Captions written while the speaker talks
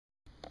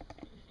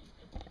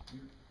You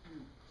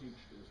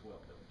teach as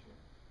well, don't you?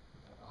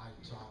 I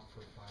taught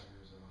for 5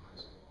 years in a high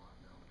school. I'm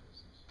now in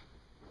business.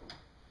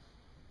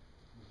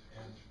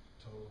 And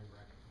totally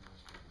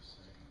recognized what you're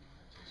saying.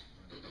 I just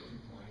went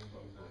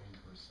 99%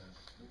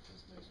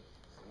 statistics.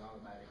 It's an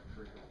automatic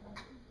trigger.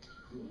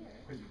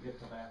 When you get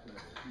to that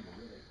level, you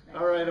really.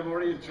 All right, I'm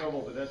already in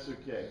trouble, but that's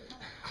okay.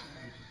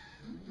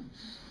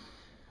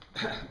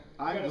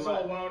 Got us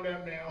all wound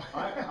up now.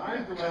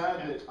 I'm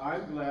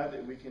glad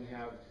that we can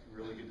have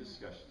really good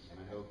discussions. I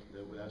hope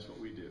that that's what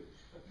we do.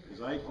 Because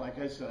like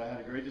I said, I had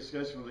a great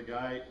discussion with a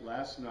guy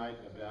last night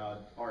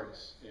about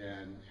arts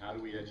and how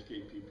do we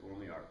educate people in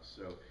the arts.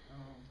 So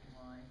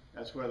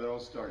that's where that all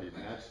started.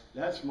 And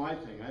that's my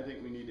thing. I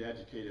think we need to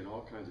educate in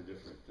all kinds of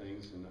different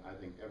things, and I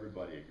think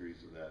everybody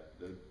agrees with that.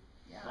 The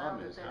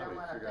problem is how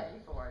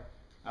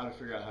to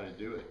figure out how to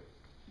do it.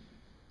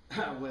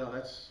 Well,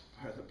 that's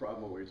part of the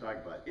problem what we were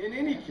talking about. In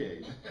any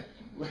case,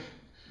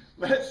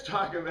 let's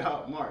talk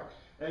about Mark.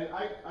 And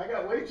I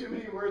got way too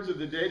many words of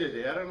the day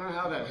today. I don't know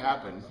how that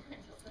happened.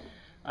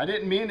 I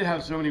didn't mean to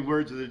have so many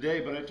words of the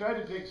day, but I tried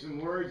to pick some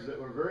words that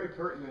were very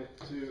pertinent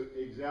to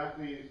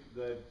exactly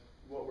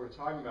what we're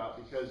talking about,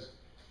 because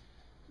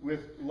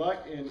with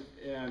luck and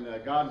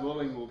God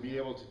willing, we'll be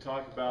able to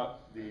talk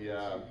about the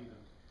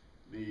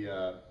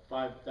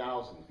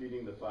 5,000,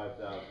 feeding the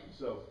 5,000.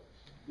 So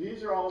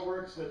these are all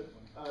words that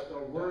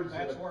are words.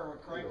 That's where we're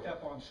cranked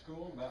up on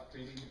school about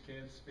feeding the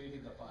kids,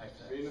 feeding the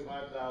 5,000. Feeding the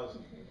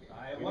 5,000.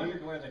 I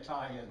wondered where the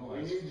tie-in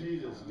was. We need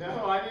Jesus.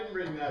 No, I didn't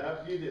bring that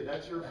up. You did.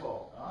 That's your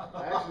fault.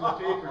 Actually, the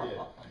paper did.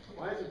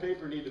 Why does the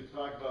paper need to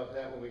talk about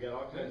that when we got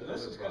all kinds of other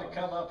This is going to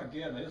come up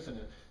again, isn't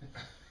it?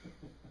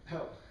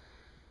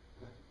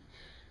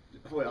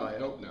 Well, I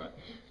hope not.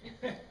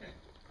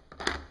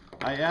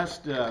 I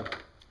asked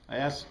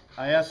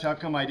how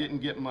come I didn't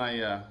get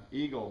my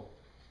eagle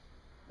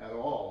at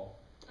all,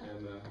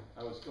 and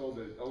I was told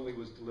that it only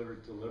was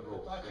delivered to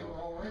liberals. I thought you were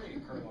already a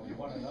colonel. You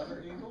want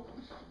another eagle?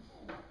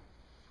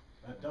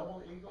 A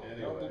double eagle?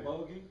 Anyway, double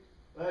bogey?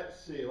 Let's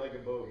see, like a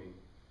bogey.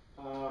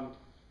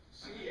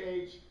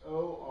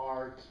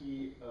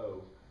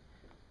 Chorto.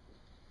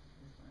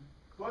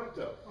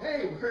 Quarto.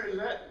 Hey, where is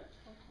that?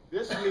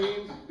 This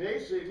means,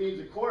 basically it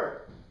means a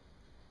court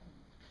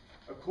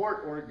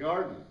or a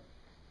garden.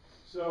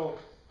 So,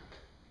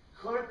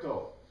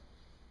 quarto.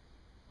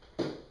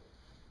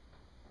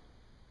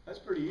 That's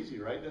pretty easy,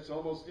 right? That's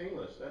almost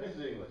English. That is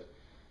English.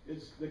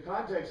 The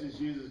context is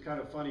used is kind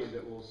of funny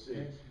that we'll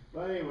see.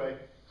 But anyway,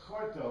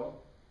 quarto,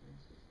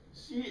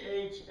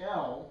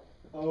 Chloro.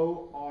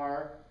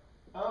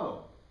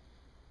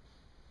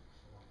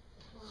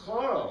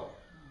 Chloro.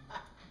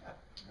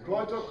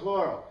 Quarto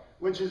chloro.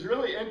 Which is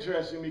really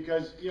interesting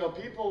because, you know,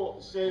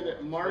 people say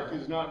that Mark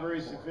is not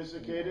very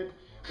sophisticated,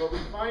 but we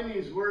find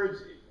these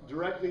words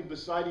directly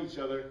beside each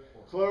other,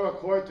 chloro,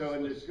 quarto,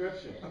 in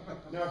description.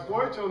 Now,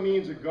 quarto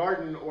means a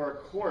garden or a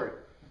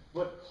court,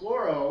 but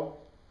chloro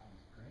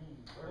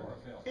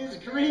is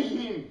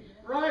green,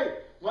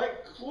 right?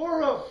 Like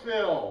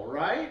chlorophyll,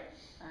 right?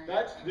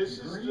 This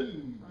is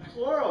green.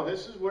 Chloro.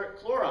 This is where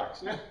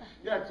Clorox.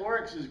 Yeah,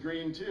 Clorox is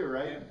green too,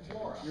 right?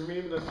 You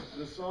remember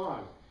the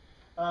song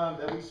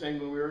that we sang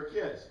when we were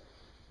kids.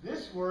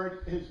 This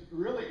word is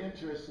really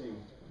interesting.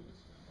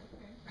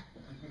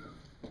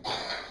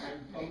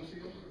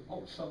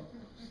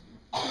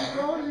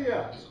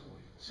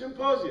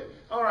 Symposia.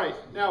 All right.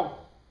 Now,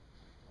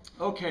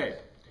 okay.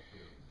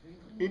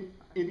 If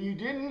you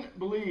didn't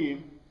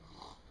believe,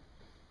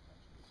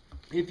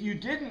 if you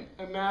didn't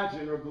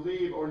imagine or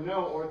believe or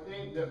know or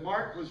think that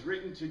Mark was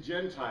written to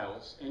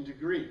Gentiles and to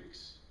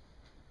Greeks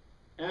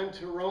and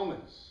to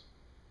Romans,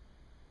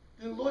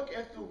 then look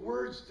at the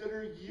words that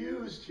are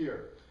used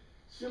here.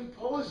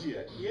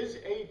 Symposia is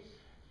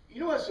you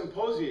know what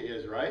symposia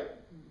is, right?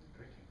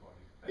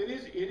 It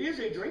is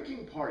a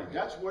drinking party.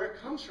 That's where it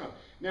comes from.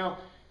 Now,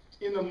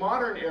 in the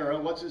modern era,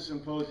 what's a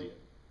symposium?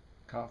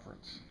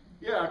 Conference.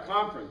 Yeah, a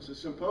conference. A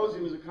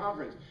symposium is a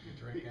conference. You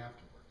drink afterwards.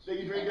 So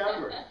you drink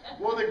afterwards.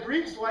 Well, the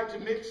Greeks like to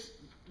mix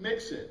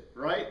it,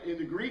 right? In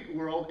the Greek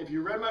world, if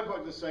you read my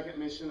book, The Second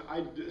Mission,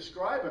 I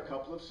describe a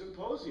couple of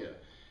symposia.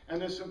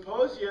 And the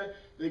symposia,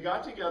 they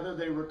got together,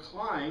 they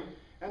recline,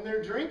 and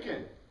they're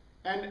drinking.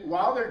 And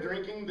while they're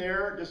drinking,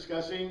 they're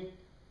discussing,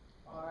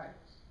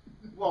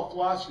 well,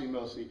 philosophy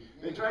mostly.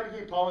 They try to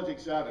keep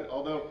politics out of it,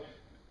 although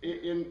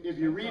if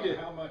you read it,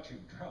 how much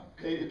you've drunk.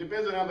 It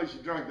depends on how much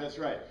you've drunk, that's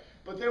right.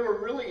 But they were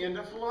really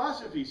into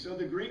philosophy, so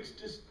the Greeks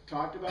just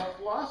talked about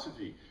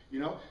philosophy, you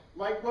know,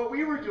 like what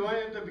we were doing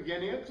at the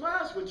beginning of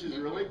class, which is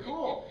really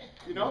cool,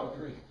 you know.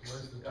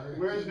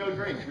 Where's no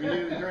drinks? We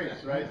need the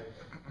drinks, right?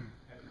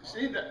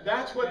 See,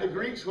 that's what the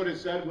Greeks would have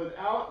said,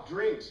 without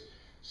drinks.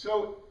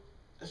 So,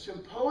 a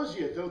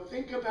symposia, though,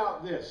 think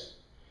about this.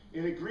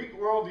 In a Greek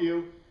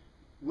worldview,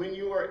 when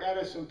you are at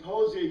a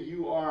symposia,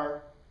 you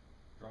are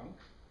drunk,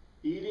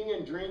 eating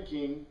and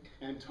drinking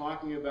and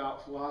talking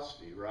about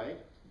philosophy, right?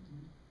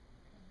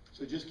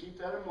 So just keep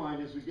that in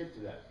mind as we get to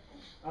that.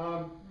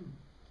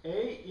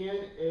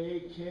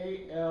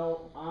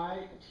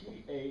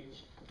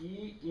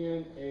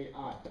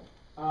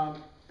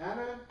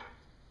 Anaklithai.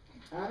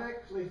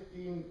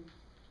 Anaklino,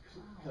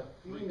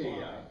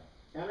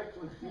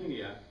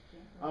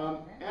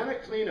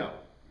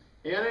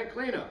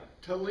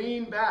 to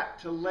lean back,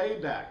 to lay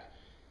back.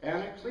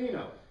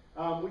 Anaklino.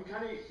 We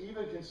kind of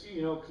even can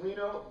see,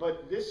 klino,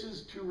 but this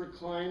is to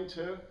recline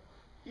to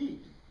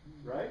eat,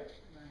 right?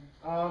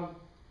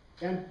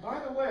 And by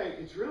the way,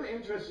 it's really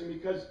interesting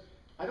because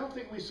I don't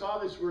think we saw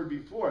this word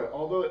before,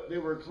 although they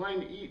were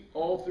reclined to eat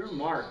all through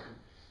Mark.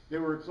 They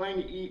were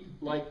reclined to eat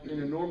like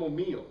in a normal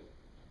meal.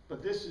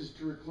 But this is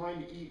to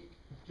recline to eat,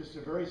 just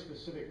a very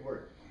specific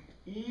word.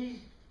 E-P-E-T-A,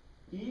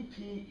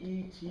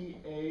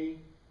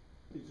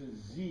 it's a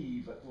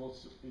Z, but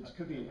it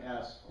could be an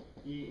S,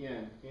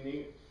 E-N.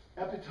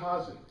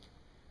 Epitazo.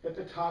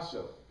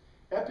 Epitasso.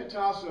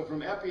 Epitasso,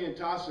 from epi and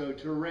tasso,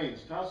 to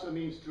arrange. Tasso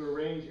means to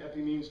arrange,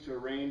 epi means to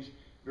arrange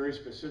very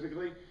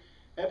specifically.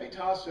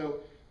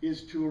 Epitasso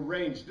is to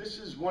arrange. This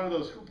is one of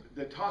those,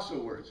 the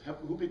tasso words.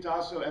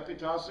 Hupitasso,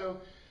 epitasso.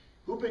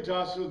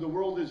 Hupitasso, the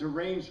world is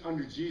arranged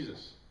under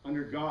Jesus,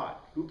 under God.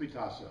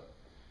 Hupitasso.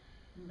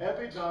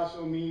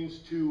 Epitasso means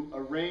to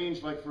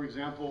arrange, like for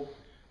example,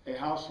 a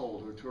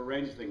household, or to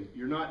arrange things.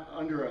 You're not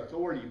under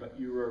authority, but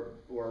you are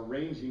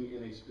arranging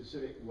in a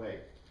specific way.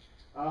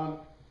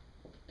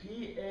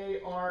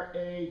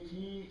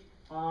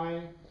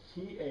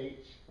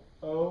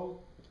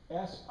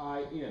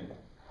 Paratithosin.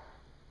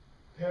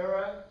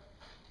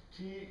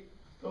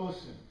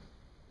 Paratithosin.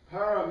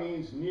 Para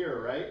means near,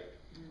 right?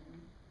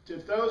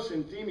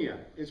 Tithosin, themia.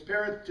 It's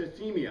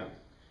paratithemia.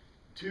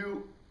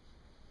 To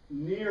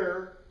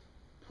near,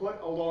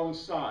 put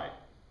alongside.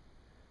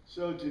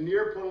 So to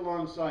near, put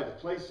alongside, to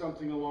place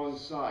something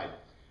alongside.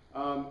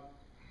 I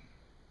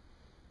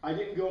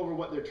didn't go over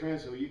what they're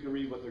translating. You can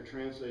read what they're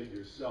translating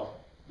yourself.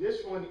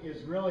 This one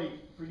is really,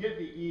 forget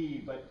the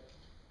E, but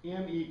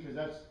M-E, because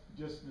that's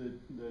just the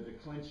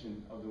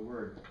declension of the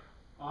word.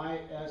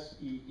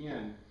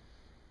 I-S-E-N.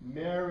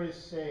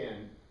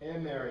 Merisean.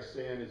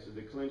 Emerisean is the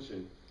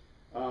declension.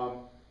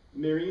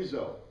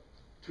 Merizo,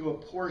 to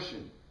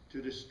apportion,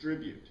 to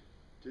distribute,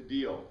 to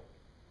deal.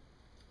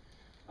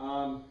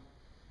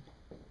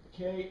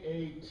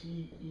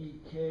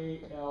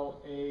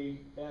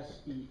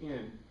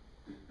 K-A-T-E-K-L-A-S-E-N.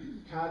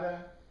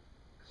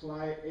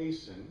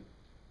 Cataclyasin.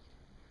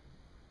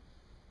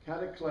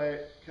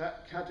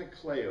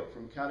 Catacleo,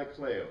 from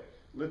catacleo.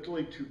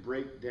 Literally to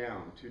break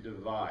down, to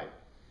divide.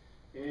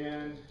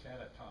 And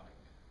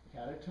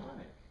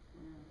catatonic.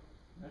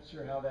 Not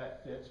sure how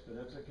that fits, but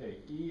that's okay.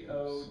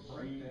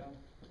 E-O-G,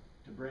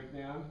 to break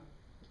down.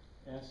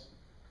 S.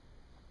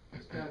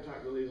 This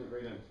catatonic really isn't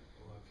break down.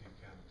 Well, if you're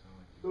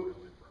catatonic, you really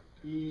break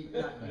down. E,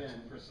 not That's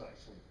N.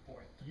 precisely the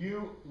point.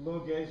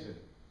 Eulogesin.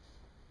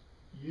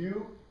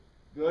 You,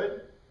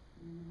 good?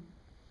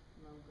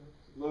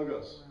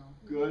 Logos.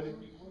 Good.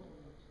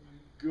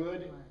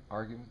 Good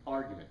Argument?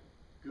 argument.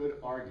 Good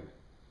argument.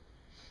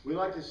 We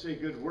like to say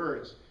good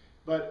words,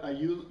 but a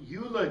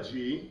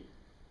eulogy,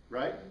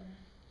 right?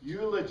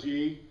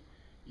 Eulogy.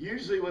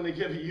 Usually when they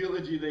give a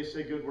eulogy, they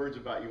say good words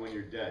about you when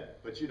you're dead,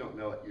 but you don't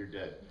know it, you're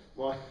dead.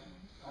 Well,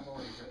 I've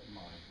already written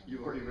mine.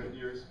 you've already written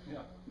yours? Yeah.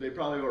 They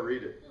probably won't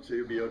read it, so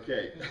you'll be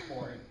okay. It's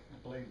boring,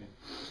 believe me.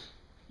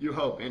 You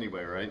hope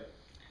anyway, right?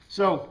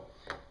 So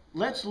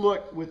let's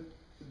look with,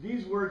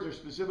 these words are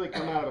specifically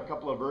come out of a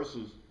couple of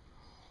verses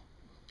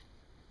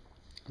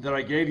that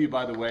I gave you,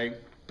 by the way,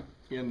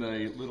 in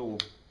the little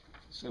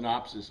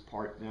synopsis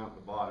part down at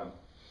the bottom.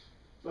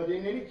 But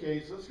in any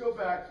case, let's go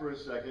back for a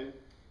second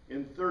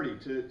in 30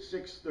 to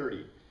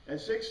 6:30. At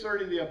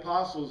 6:30, the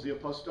apostles, the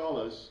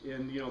apostolos,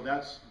 and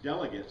that's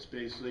delegates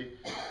basically.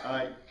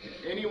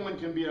 Anyone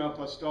can be an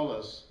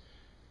apostolos.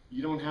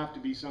 You don't have to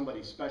be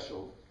somebody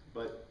special,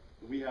 but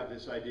we have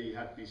this idea you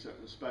have to be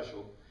something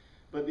special.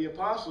 But the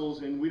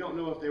apostles, and we don't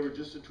know if they were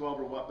just the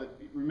 12 or what, but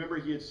remember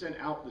he had sent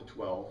out the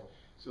 12.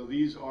 So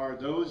these are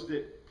those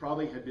that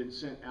probably had been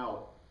sent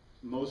out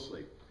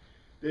mostly.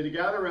 They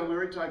gather around, we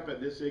already talked about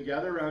this, they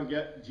gather around,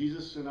 get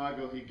Jesus'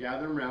 synagogue, he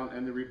gathered around,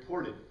 and they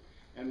reported.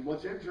 And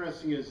what's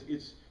interesting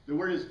is, the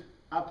word is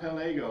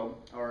apelego,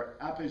 or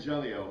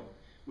apogelio,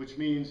 which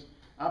means,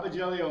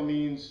 apogelio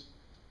means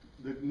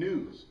the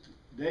news.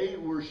 They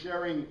were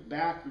sharing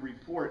back the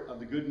report of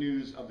the good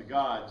news of the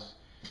gods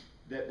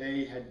that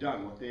they had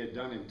done, what they had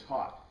done and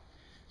taught.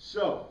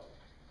 So,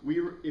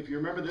 if you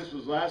remember, this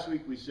was last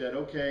week, we said,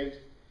 okay,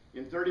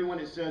 in 31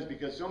 it says,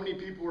 because so many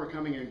people were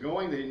coming and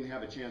going, they didn't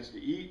have a chance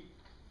to eat,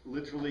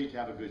 literally to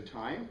have a good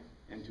time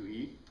and to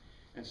eat.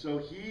 And so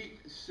he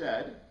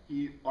said,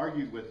 he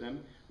argued with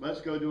them,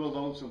 let's go to a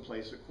lonesome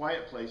place, a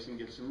quiet place, and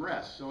get some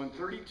rest. So in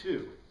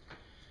 32,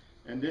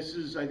 and this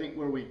is, I think,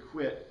 where we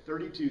quit,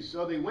 32,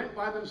 so they went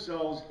by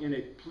themselves in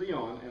a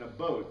pleon, in a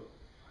boat,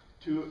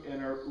 to an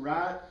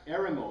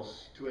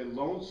eremos, to a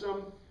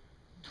lonesome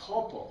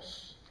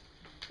topos.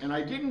 And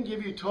I didn't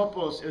give you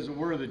topos as a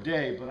word of the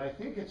day, but I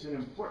think it's an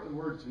important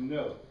word to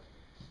note.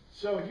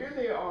 So here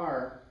they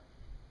are.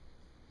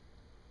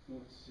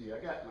 Let's see, I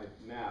got my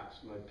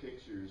maps, my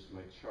pictures,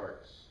 my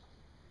charts.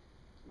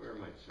 Where are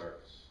my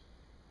charts?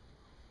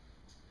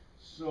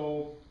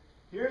 So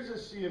here's the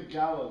Sea of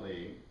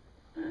Galilee,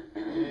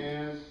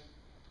 and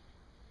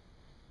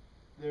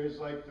there's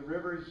like the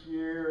river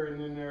here, and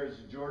then there's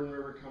the Jordan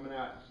River coming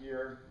out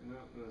here. No,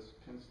 this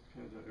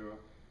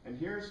and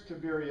here's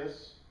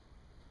Tiberias,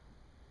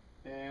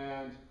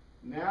 and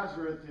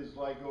Nazareth is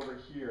like over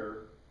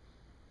here,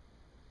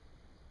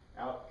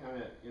 out kind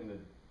of in the,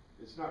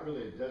 it's not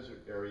really a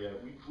desert area.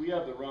 We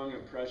have the wrong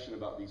impression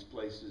about these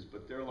places,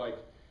 but they're like,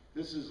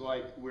 this is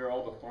like where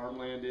all the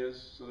farmland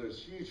is, so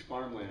there's huge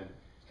farmland,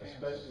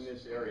 especially in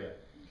this area.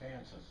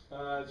 Kansas.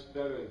 It's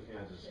better than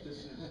Kansas.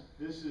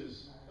 This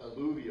is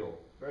alluvial,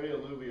 very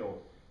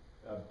alluvial,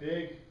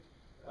 big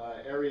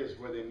areas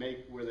where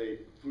they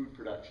food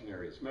production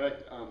areas. Matter of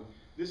fact,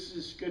 this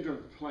is Escudron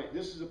plain.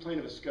 This is the plain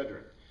of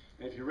Escudron.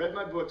 And if you read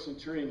my book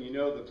Centurion, you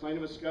know the plain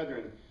of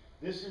Escudron.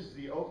 This is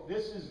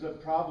the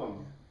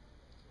problem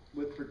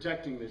with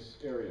protecting this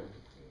area.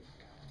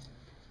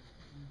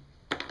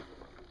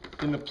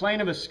 In the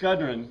plain of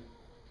Escudron,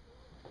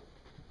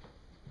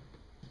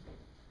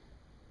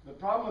 the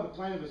problem with the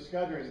plain of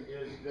Escudron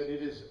is that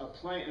it is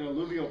an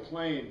alluvial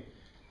plain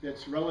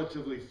that's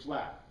relatively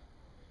flat.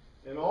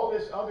 And all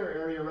this other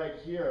area right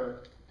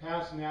here,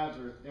 past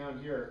Nazareth,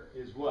 down here,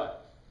 is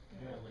what?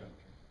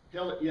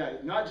 Hilly. Yeah,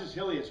 not just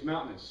hilly, it's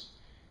mountainous.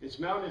 It's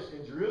mountainous,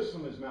 and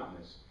Jerusalem is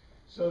mountainous.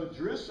 So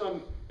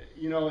Jerusalem,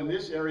 in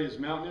this area is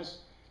mountainous,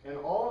 and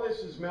all this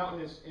is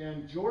mountainous,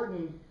 and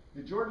Jordan,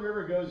 the Jordan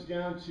River goes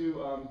down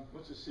to,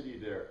 what's the city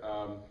there?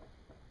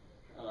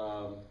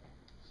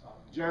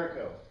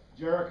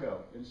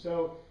 Jericho. And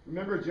so,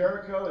 remember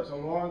Jericho? It's a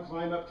long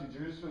climb up to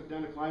Jerusalem,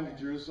 down to climb to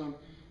Jerusalem.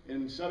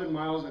 In 7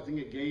 miles, I think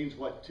it gains,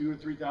 2,000 or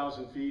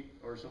 3,000 feet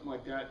or something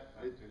like that.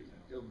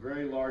 A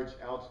very large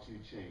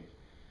altitude change.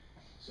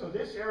 So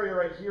this area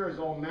right here is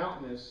all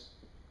mountainous,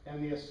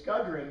 and the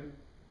Escudron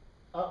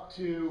up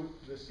to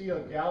the Sea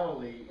of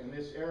Galilee in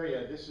this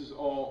area, this is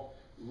all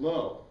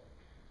low.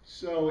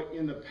 So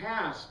in the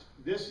past,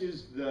 this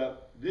is the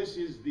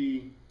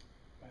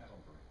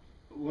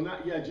well,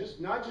 not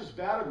just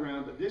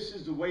battleground, but this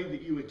is the way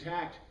that you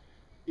attacked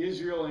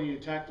Israel and you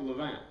attacked the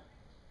Levant.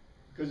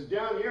 Because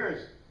down here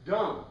is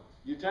dumb.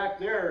 You attack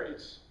there,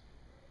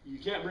 you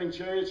can't bring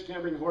chariots, you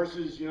can't bring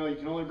horses, you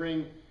can only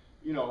bring,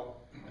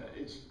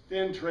 it's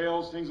thin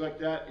trails, things like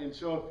that. And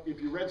so if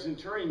you read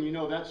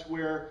Centurion, that's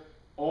where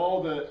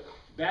all the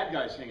bad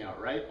guys hang out,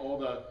 right?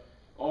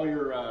 All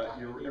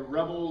your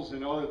rebels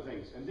and all other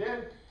things. And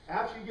then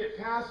after you get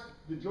past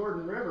the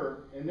Jordan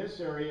River in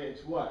this area,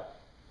 it's what?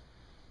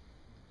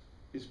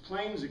 It's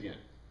plains again.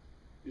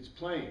 It's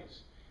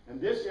plains. And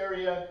this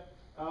area,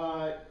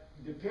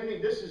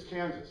 this is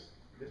Kansas.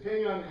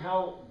 Depending on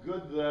how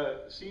good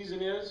the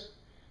season is,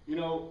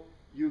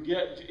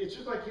 it's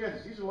just like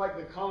Kansas. These are like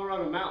the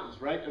Colorado mountains,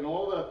 right? And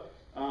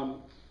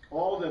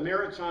all the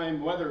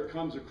maritime weather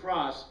comes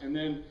across, and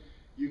then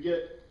you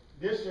get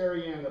this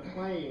area in the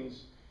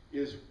plains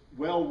is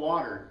well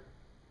watered,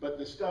 but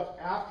the stuff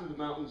after the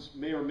mountains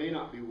may or may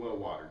not be well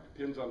watered.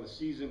 Depends on the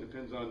season,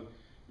 depends on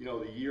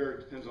the year, it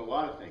depends on a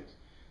lot of things.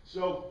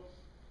 So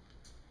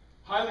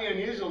highly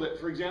unusual that,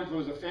 for example, there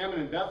was a famine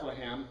in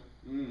Bethlehem.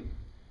 You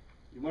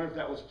wonder if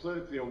that was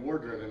politically or war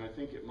driven. I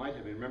think it might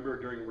have been. Remember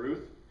during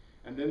Ruth?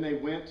 And then they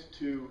went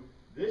to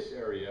this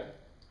area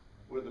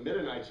where the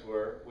Midianites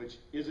were, which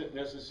isn't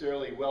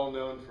necessarily well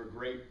known for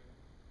great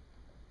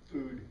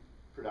food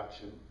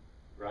production,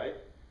 right?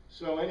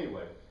 So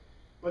anyway,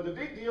 but the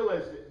big deal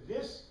is that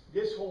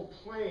this whole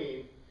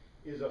plain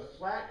is a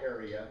flat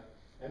area,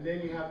 and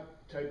then you have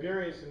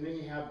Tiberias, and then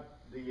you have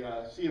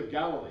the Sea of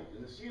Galilee.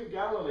 And the Sea of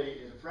Galilee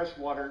is a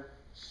freshwater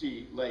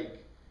lake.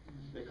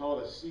 They call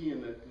it a sea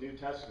in the New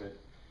Testament.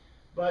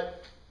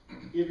 But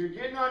if you're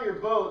getting on your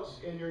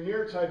boats and you're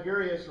near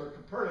Tiberias or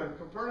Capernaum,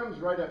 Capernaum's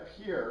right up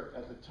here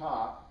at the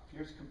top.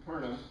 Here's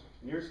Capernaum,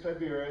 and here's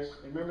Tiberias.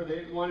 And remember, they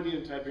didn't want to be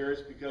in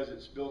Tiberias because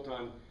it's built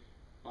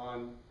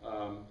on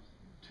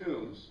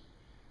tombs.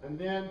 And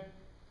then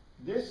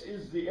this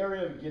is the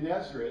area of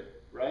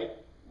Gennesaret, right,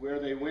 where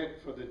they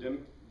went for the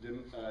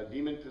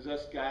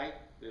demon-possessed guy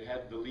that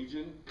had the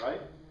legion,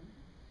 right?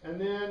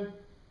 And then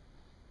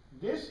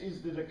this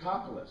is the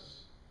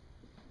Decapolis.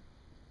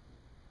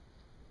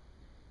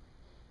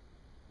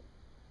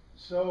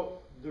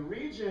 So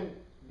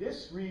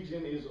this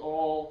region is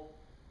all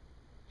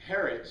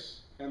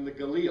Herods and the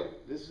Galil.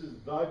 This is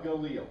the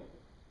Galil.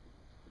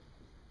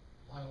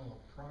 Lionel,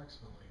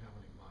 approximately how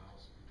many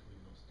miles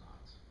between those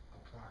dots?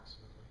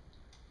 Approximately.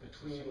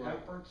 The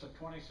circumference of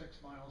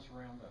 26 miles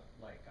around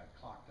the lake. I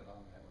clocked it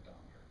on the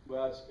odometer.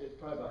 Well, it's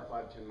probably about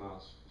 5-10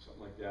 miles,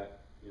 something like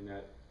that.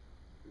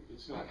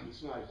 It's not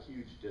a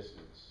huge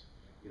distance,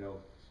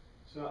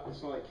 It's not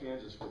like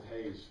Kansas with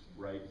Hayes,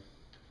 right?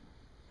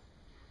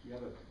 You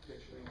have a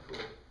picture? Cool.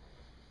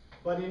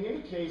 But in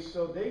any case,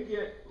 so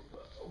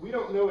we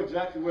don't know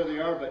exactly where they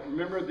are, but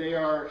remember they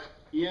are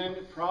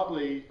in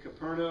probably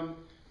Capernaum.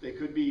 They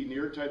could be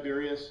near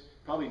Tiberias,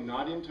 probably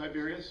not in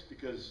Tiberias,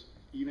 because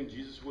even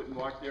Jesus wouldn't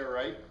walk there,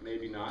 right?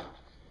 Maybe not.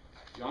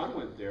 John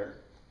went there.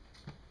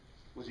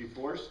 Was he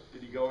forced?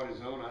 Did he go on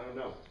his own? I don't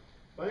know.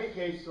 But in any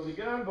case, so they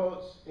get on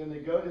boats and they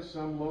go to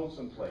some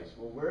lonesome place.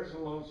 Well, where's the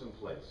lonesome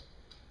place?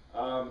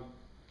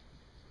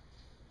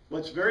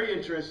 What's very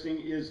interesting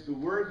is the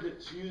word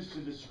that's used to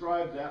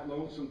describe that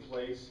lonesome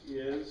place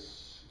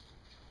is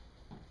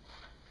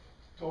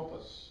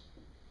topos.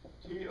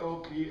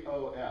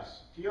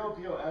 T-O-P-O-S.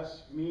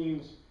 T-O-P-O-S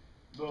means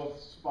both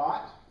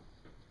spot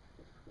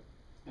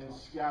and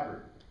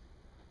scabbard.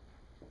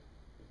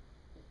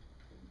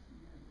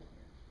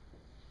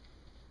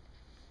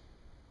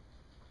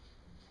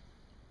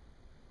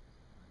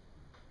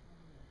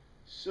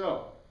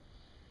 So,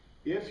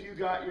 if you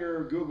got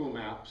your Google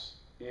Maps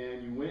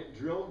and you went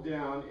drilled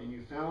down and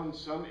you found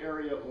some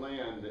area of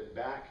land that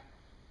back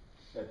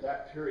at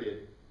that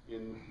period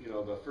in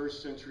the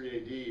 1st century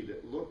AD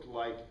that looked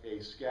like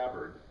a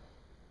scabbard,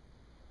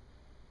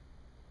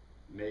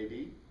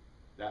 maybe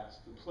that's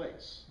the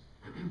place.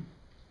 When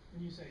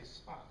you say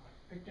spot,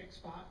 like picnic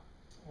spot,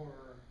 or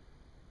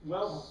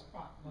Well,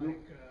 spot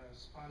like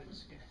spotted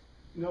skin?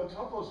 no,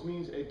 topos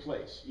means a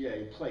place. Yeah,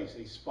 a place,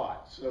 a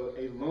spot. So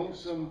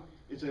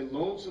it's a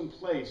lonesome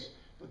place,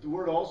 but the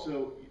word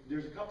also,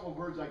 there's a couple of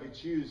words I could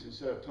choose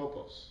instead of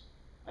topos.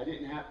 I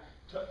didn't have,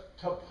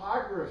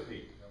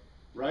 topography,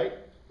 right?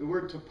 The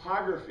word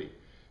topography.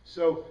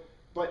 So,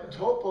 but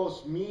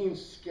topos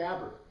means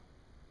scabbard,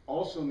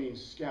 also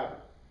means scabbard.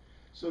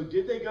 So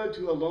did they go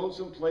to a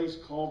lonesome place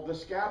called the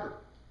scabbard?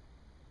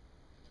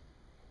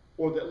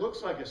 Or that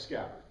looks like a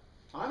scabbard?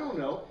 I don't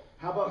know.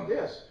 How about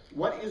this?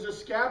 What is a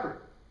scabbard?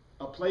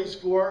 A place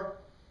for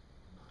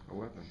A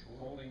weapon.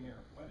 Holding your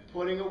weapon.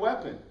 putting a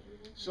weapon.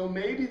 So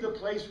maybe the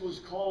place was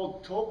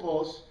called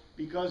Topos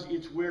because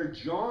it's where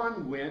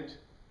John went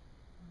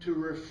to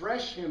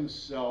refresh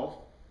himself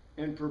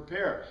and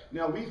prepare.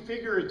 Now we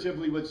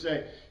figuratively would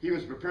say he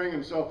was preparing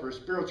himself for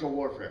spiritual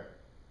warfare.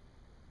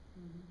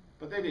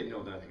 But they didn't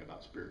know nothing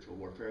about spiritual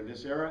warfare in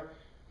this era.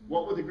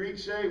 What would the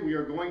Greeks say? We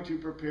are going to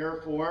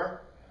prepare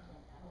for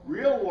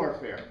real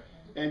warfare.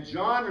 And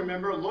John,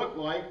 remember, looked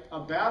like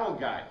a battle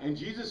guy. And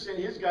Jesus sent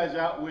his guys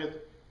out with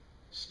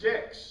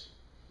sticks.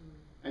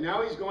 And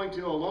now he's going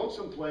to a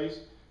lonesome place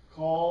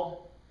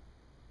called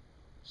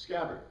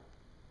scabbard.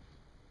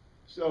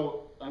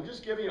 So I'm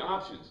just giving you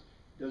options.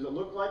 Does it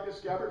look like a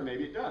scabbard?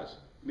 Maybe it does.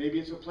 Maybe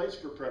it's a place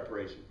for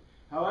preparation.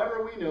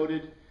 However, we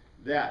noted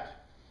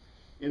that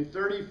in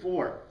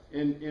 34,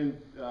 in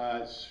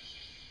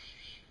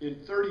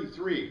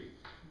 33,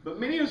 but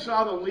many who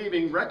saw them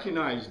leaving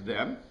recognized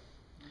them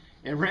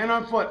and ran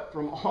on foot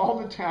from all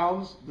the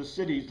towns, the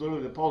cities,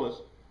 literally the polis.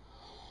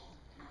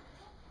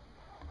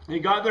 He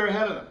got there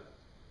ahead of them.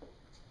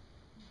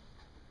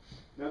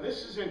 Now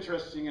this is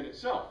interesting in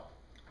itself.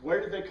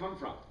 Where did they come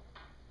from?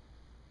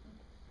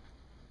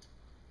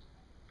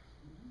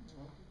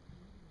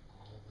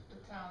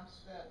 The towns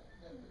that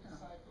the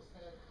disciples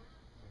had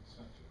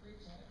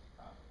reached,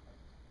 probably.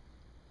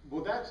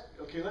 Well, that's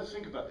okay. Let's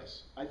think about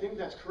this. I think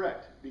that's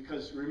correct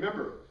because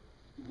remember,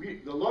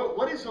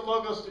 what is the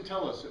logos to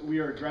tell us that we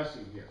are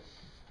addressing here?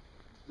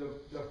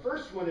 The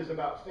first one is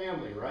about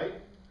family, right?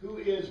 Who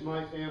is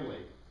my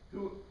family?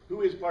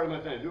 Who is part of my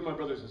family? Who are my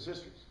brothers and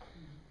sisters?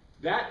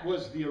 That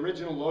was the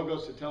original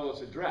logos to tell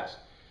us addressed.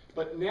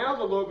 But now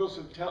the logos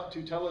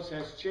to tell us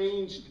has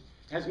changed,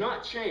 has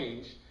not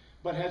changed,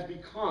 but has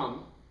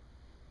become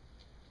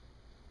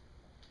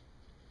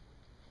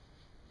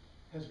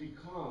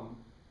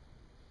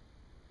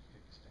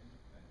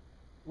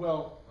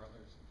well,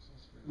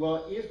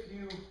 if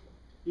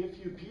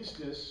you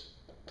pistis,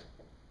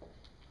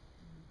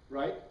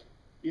 right?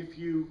 If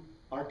you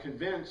are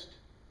convinced,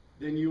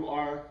 then you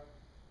are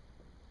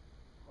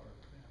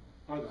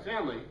part of the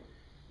family.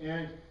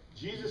 And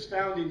Jesus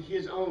found in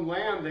his own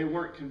land they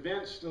weren't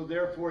convinced, so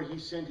therefore he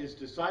sent his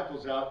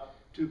disciples out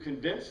to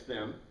convince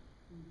them.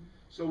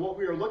 So what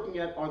we are looking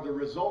at are the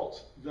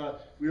results.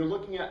 We are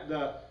looking at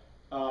the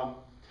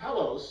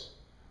telos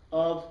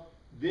of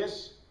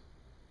this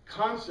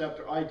concept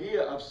or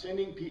idea of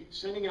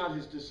sending out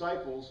his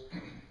disciples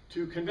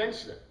to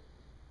convince them,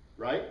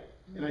 right?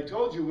 And I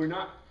told you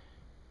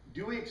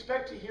do we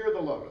expect to hear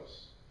the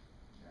logos?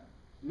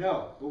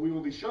 No, but we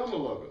will be shown the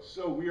logos.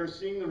 So we are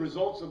seeing the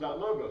results of that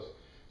logos.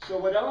 So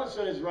what Ellen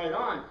said is right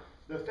on.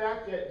 The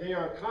fact that they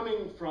are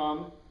coming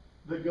from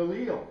the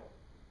Galil.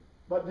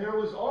 But there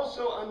was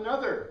also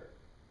another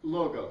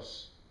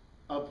logos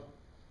of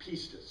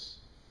pistis.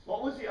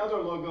 What was the other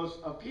logos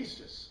of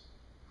pistis?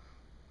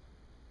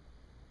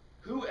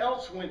 Who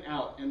else went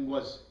out and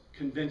was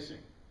convincing?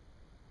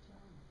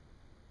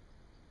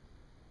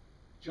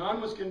 John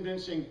was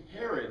convincing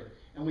Herod,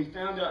 and we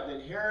found out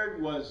that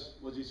Herod was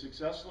he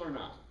successful or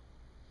not?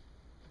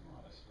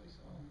 Modestly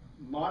so.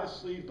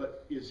 Modestly,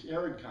 but is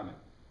Herod coming?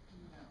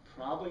 No.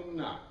 Probably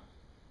not.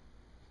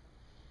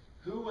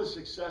 Who was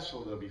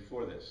successful, though,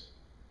 before this?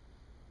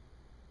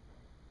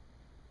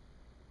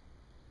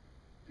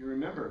 If you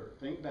remember,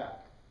 think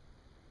back.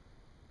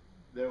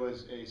 There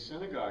was a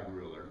synagogue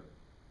ruler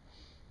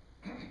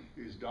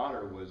whose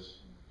daughter was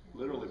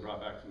literally brought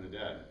back from the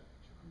dead.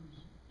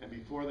 And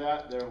before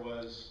that, there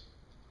was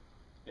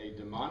a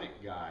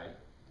demonic guy,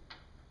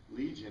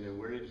 Legion, and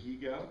where did he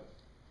go?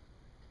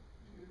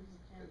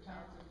 The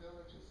towns and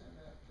villages in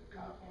the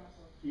Decapolis.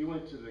 He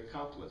went to the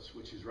Decapolis,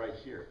 which is right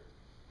here.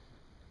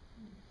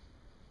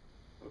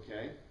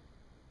 Okay?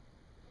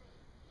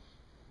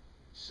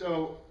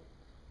 So,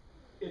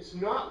 it's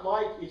not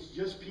like it's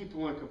just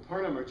people in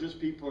Capernaum or just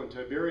people in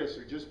Tiberias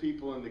or just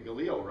people in the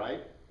Galilee,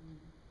 right?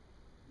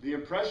 The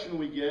impression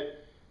we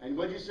get, and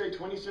what did you say,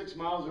 26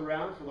 miles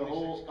around for the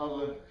whole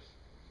of the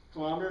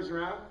kilometers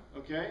around?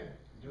 Okay?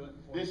 Do it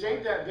in 45 This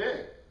ain't that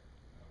big.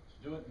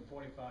 Do it in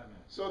 45 minutes.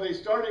 So they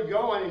started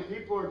going, and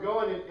people are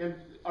going, and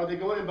are they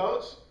going in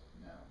boats?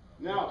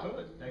 No.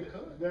 No. They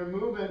could. They're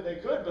moving, they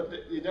could, but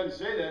it doesn't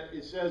say that.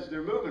 It says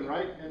they're moving,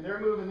 right? And they're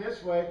moving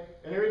this way,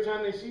 and every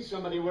time they see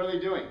somebody, what are they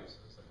doing?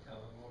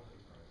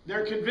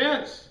 They're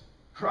convinced,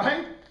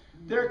 right?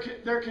 They're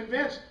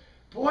convinced.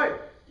 Boy,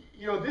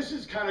 you know, this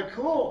is kind of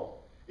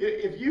cool.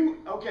 If you,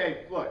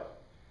 okay, look,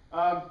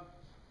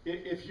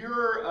 if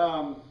you're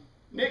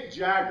Mick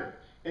Jagger,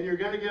 and you're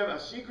going to give a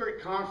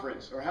secret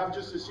conference or have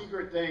just a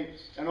secret thing,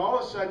 and all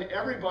of a sudden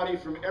everybody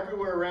from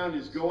everywhere around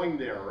is going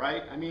there,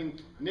 right? I mean,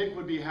 Nick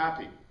would be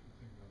happy.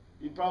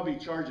 He'd probably be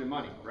charging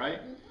money, right?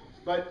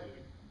 But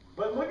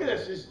look at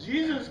this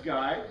Jesus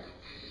guy,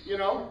 you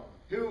know,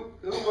 who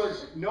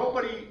was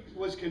nobody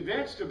was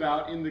convinced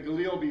about in the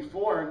Galilee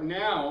before.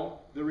 Now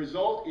the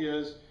result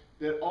is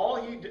that all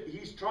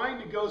he's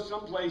trying to go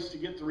someplace to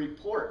get the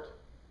report.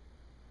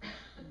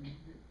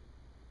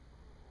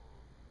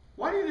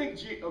 Why do you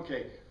think,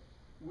 okay,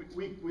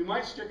 we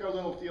might stick our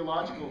little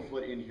theological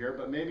foot in here,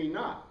 but maybe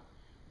not.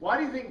 Why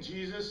do you think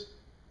Jesus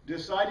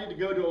decided to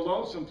go to a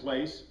lonesome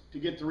place to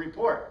get the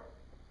report?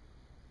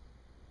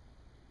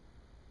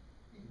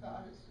 He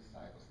thought his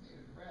disciples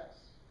needed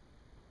rest.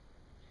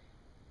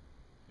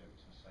 It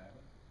was a Sabbath.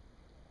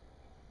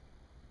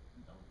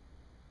 No.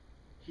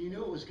 He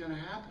knew it was going to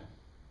happen.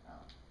 Oh,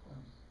 of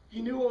course.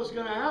 He knew it was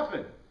going to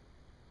happen,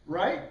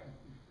 right?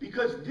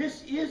 Because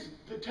this is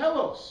the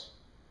telos.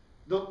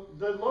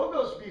 The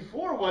logos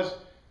before was,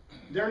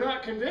 they're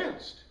not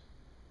convinced.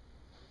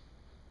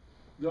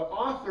 The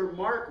author,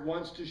 Mark,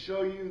 wants to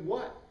show you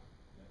what?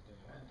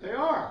 They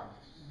are.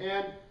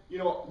 And, you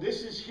know,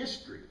 this is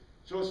history.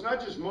 So it's not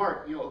just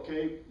Mark, you know,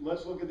 okay,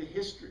 let's look at the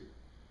history.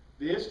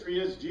 The history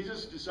is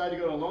Jesus decided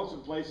to go to a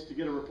lonesome place to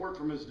get a report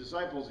from his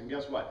disciples, and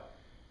guess what?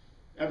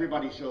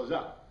 Everybody shows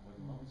up.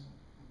 Wasn't lonesome.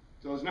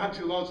 So it's not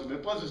too lonesome,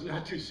 and plus it's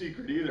not too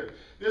secret either.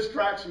 This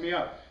cracks me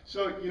up.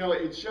 So, you know,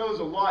 it shows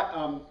a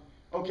lot.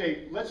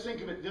 Okay, let's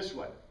think of it this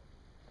way.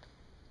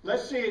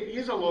 Let's say it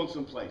is a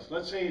lonesome place.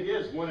 Let's say it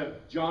is one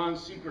of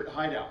John's secret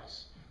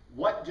hideouts.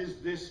 What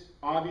does this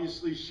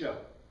obviously show?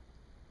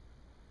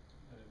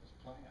 But it was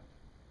planned.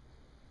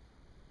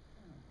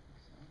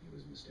 He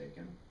was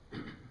mistaken.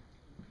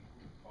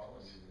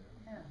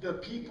 Yeah. The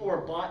people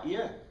are bought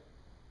in.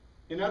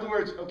 In other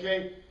words,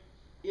 okay,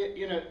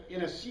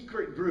 in a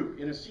secret group,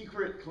 in a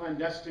secret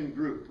clandestine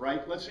group,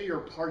 right? Let's say you're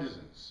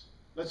partisans.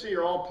 Let's say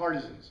you're all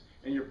partisans,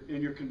 and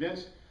you're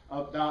convinced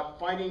about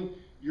fighting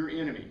your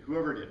enemy,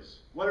 whoever it is,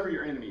 whatever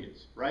your enemy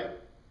is, right?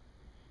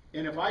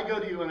 And if I go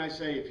to you and I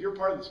say, if you're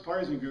part of this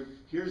partisan group,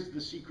 here's the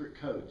secret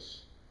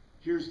codes.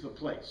 Here's the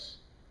place.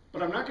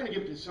 But I'm not going to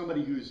give it to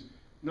somebody who's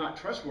not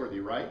trustworthy,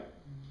 right?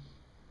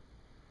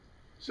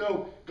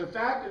 So the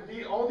fact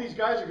that all these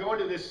guys are going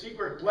to this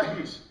secret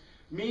place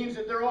means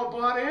that they're all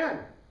bought in.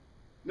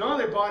 No,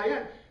 they're bought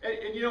in.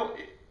 And you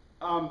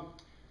know,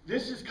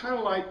 this is kind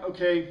of like,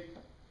 okay,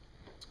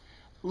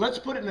 let's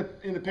put it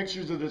in the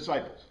pictures of the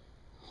disciples.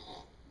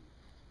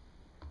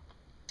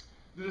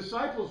 The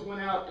disciples went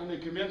out and they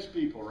convinced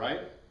people, right?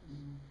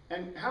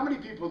 And how many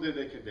people did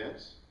they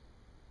convince?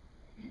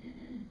 A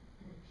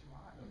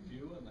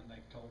few, and then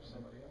they told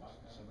somebody else,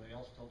 and somebody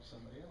else told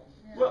somebody else.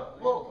 Yeah.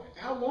 Well,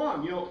 how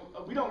long? You know,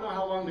 we don't know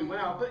how long they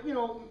went out, but you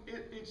know,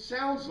 it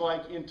sounds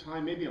like in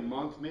time, maybe a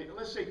month,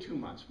 let's say 2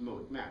 months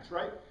max,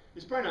 right?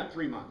 It's probably not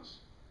 3 months.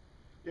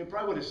 It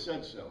probably would have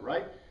said so,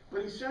 right?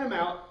 But he sent them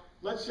out.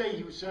 Let's say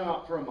he sent them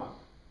out for a month.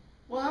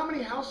 Well, how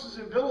many houses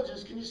and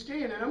villages can you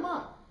stay in a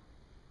month?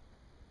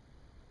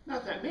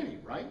 Not that many,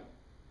 right?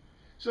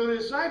 So the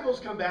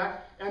disciples come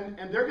back, and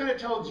they're going to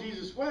tell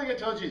Jesus, what are they going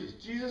to tell Jesus?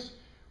 Jesus,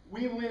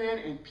 we went in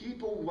and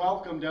people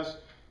welcomed us.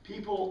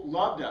 People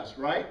loved us,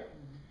 right?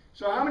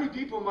 So how many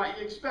people might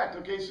you expect?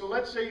 Okay, so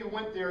let's say you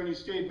went there and you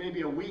stayed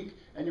maybe a week,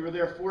 and you were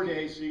there 4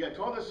 days, so you got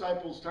 12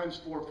 disciples times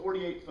 4,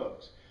 48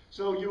 folks.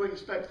 So you would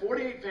expect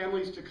 48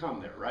 families to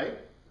come there, right?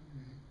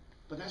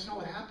 But that's not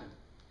what happened.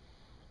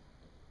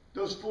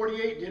 Those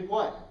 48 did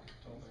what?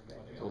 Told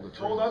everybody else.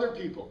 Told other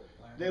people.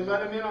 They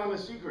let them in on the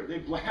secret. They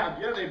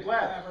blabbed. Yeah, they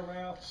blabbed.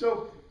 Blabbermouth.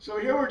 So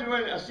here we're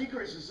doing a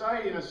secret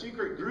society and a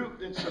secret group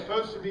that's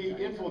supposed to be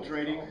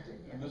infiltrating.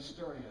 A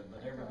mysterion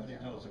that everybody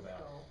knows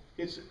about.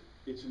 It's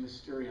a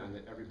mysterion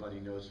that everybody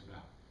knows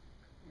about.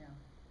 Yeah.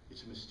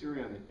 It's a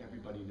mysterion that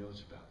everybody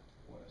knows about.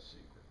 What a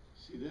secret.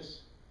 See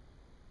this?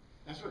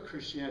 That's what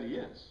Christianity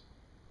is.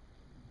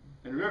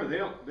 And remember,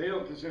 they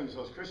don't consider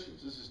themselves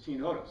Christians. This is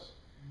Tenodos.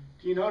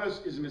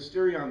 Tenodos is a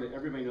mysterion that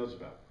everybody knows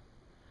about.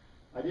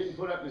 I didn't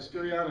put up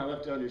mysterion, I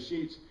left it on your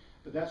sheets,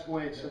 but that's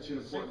why it's such an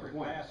The important secret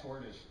point.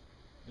 password is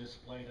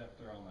displayed up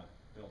there on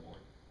the billboard.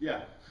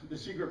 Yeah, the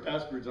secret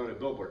password's on a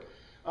billboard.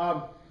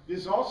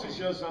 This also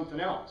shows something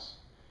else.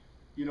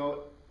 You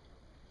know,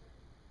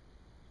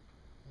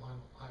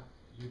 Lionel,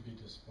 you'd be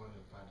disappointed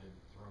if I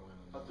didn't throw in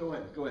I'll another. throw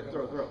in, go ahead,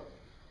 throw.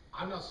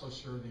 I'm not so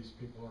sure these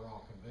people are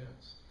all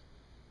convinced.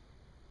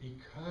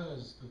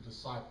 Because the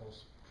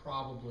disciples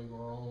probably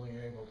were only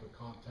able to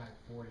contact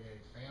 48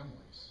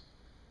 families.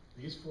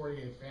 These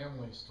 48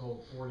 families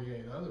told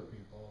 48 other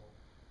people,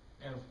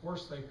 and of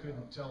course they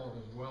couldn't tell it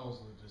as well as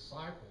the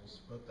disciples,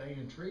 but they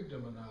intrigued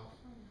them enough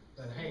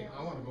that, hey,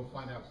 I want to go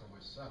find out for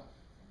myself.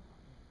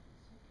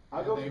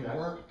 I'll go for And they that.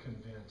 weren't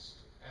convinced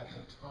at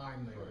the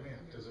time they Right,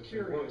 went. because if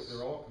Curious.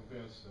 they're all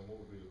convinced, then what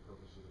would be the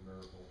purpose of the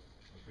miracle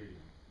of feeding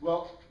them?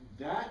 Well,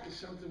 that is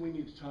something we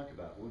need to talk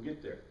about. We'll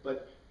get there.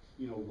 But,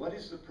 you know, what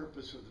is the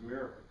purpose of the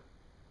miracle?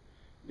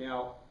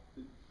 Now,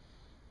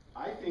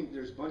 I think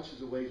there's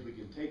bunches of ways we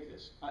can take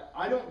this.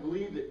 I don't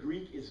believe that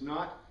Greek is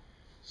not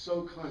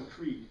so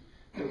concrete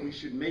that we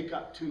should make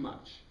up too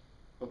much.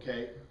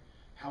 Okay?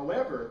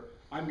 However,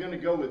 I'm going to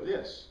go with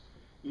this.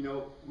 You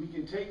know, we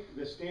can take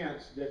the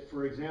stance that,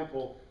 for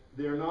example,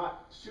 they're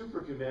not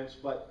super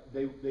convinced, but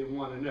they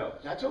want to know.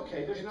 That's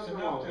okay. There's It's nothing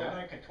wrong enough with to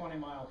that. make a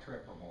 20-mile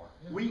trip or more.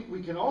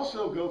 We can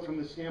also go from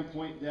the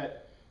standpoint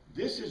that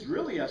this is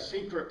really a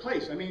secret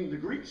place. I mean, the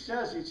Greek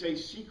says it's a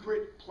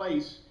secret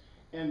place,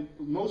 and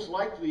most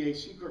likely a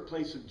secret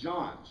place of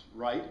John's,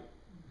 right?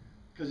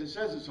 Because it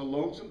says it's a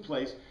lonesome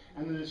place,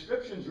 and the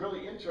description is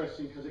really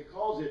interesting because it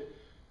calls it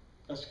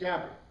a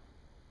scabbard.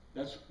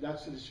 That's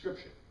the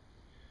description.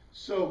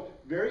 So,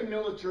 very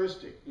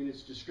militaristic in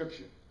its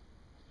description.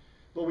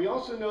 But we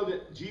also know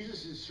that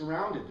Jesus is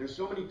surrounded. There's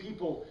so many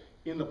people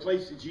in the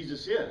place that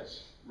Jesus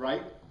is,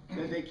 right?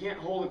 That they can't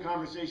hold a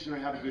conversation or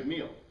have a good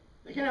meal.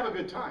 They can have a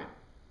good time.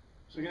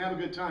 So they can have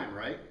a good time,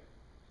 right?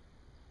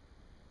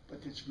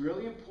 But it's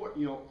really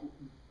important, you know,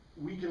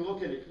 we can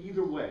look at it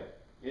either way.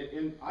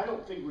 And I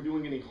don't think we're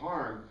doing any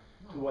harm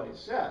to what it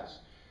says.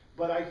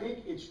 But I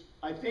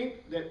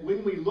think that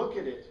when we look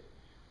at it,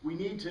 we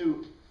need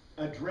to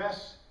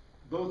address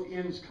both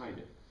ends, kind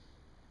of.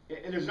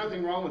 And there's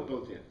nothing wrong with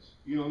both ends.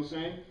 You know what I'm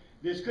saying?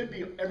 This could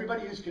be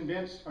everybody who's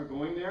convinced are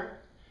going there,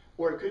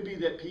 or it could be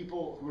that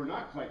people who are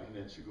not quite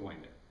convinced are going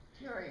there.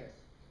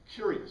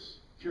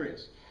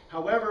 Curious.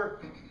 However,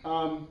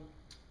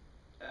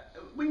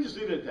 we can just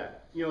leave it at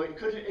that. You know, it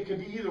could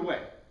be either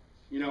way.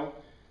 You know,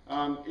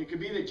 it could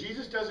be that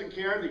Jesus doesn't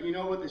care that you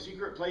know what the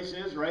secret place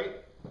is,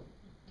 right?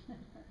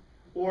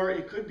 Or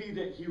it could be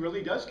that he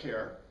really does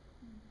care.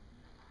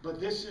 But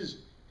this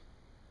is,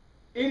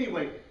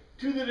 anyway,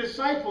 to the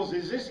disciples,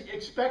 is this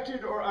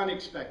expected or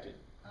unexpected?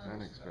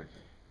 Unexpected.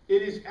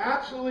 It is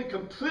absolutely,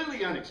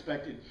 completely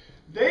unexpected.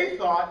 They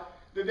thought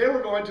that they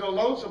were going to a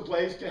lonesome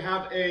place to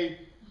have a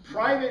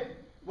private,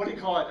 what do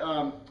you call it?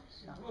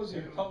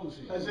 Symposium.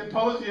 A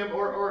symposium,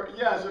 or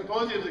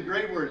symposium is a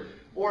great word,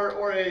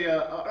 or an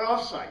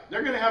offsite.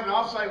 They're going to have an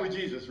offsite with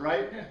Jesus,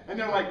 right? And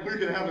they're like, we're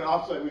going to have an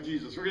offsite with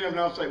Jesus. We're going to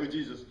have an offsite with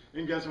Jesus.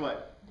 And guess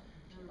what?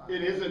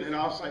 It isn't an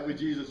offsite with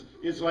Jesus.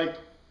 It's like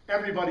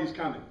everybody's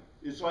coming.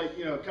 It's like,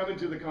 you know, coming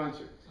to the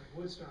concert. Like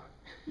Woodstock.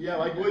 Yeah,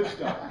 like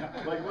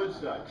Woodstock. Like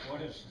Woodstock.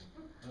 What is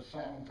the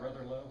song,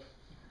 Brother Love?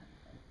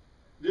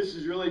 This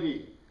is really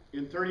neat.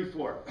 In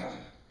 34,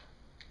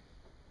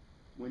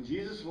 when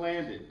Jesus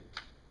landed,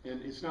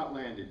 and it's not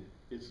landed,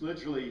 it's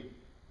literally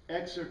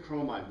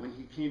exochromon, when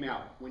he came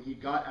out, when he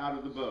got out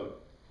of the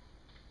boat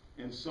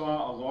and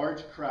saw a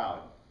large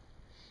crowd,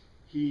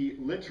 he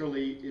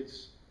literally,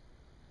 it's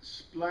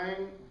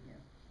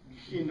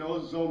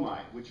splanghinozomai,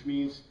 which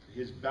means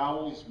his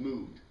bowels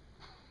moved.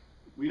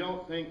 We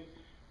don't think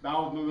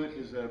bowel movement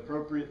is an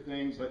appropriate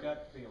thing, but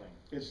Gut feeling.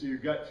 it's your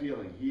gut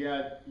feeling. He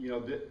had, you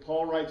know,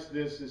 Paul writes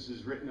this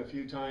is written a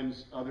few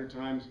times, other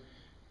times,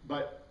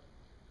 but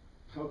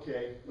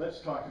okay, let's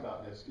talk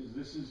about this, because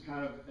this is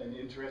kind of an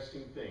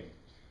interesting thing.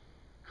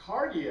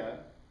 Cardia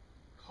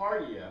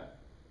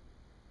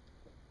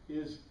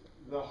is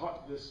the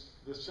heart,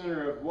 the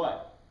center of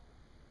what?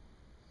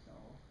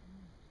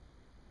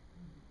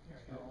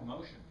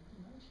 Emotion.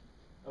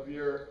 Of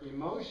your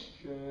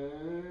emotions.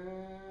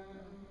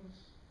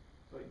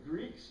 But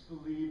Greeks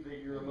believe that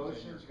your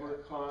emotions were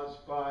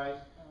caused by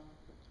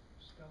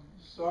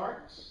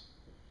sarx,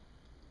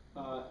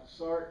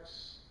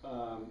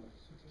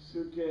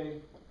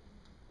 suke,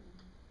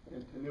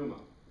 and pneuma.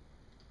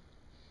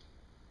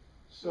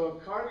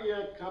 So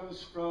cardia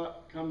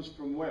comes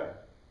from where?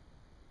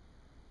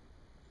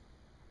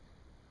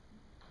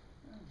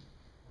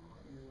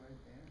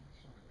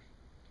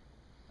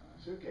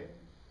 Suke.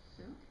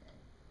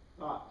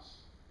 Thoughts.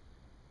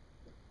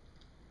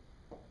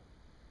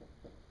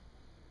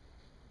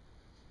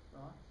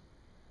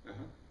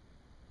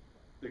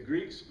 The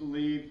Greeks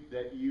believed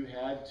that you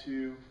had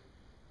to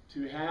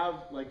have,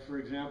 like, for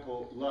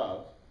example,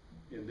 love,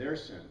 in their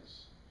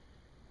sense,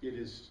 it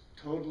is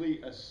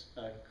totally a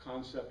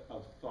concept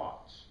of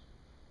thoughts.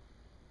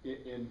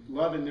 In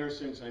love in their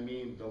sense, I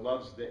mean the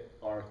loves that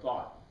are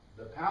thought.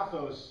 The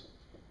pathos,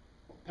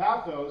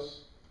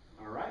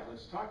 all right,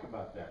 let's talk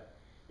about that.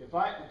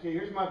 Okay,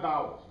 here's my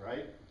bowels,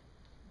 right?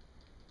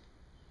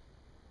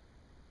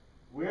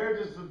 Where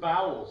does the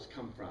bowels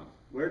come from?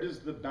 Where does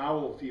the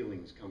bowel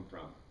feelings come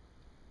from?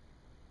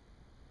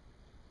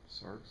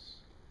 Sarks.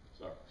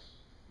 Sorry.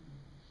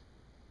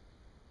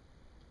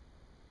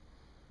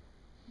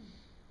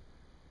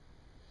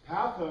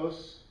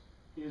 Pathos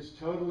is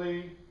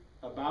totally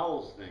a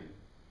bowels thing,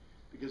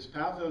 because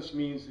pathos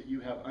means that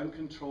you have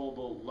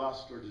uncontrollable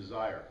lust or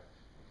desire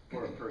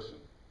for a person.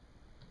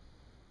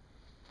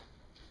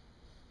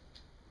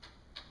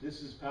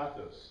 This is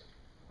pathos.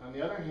 On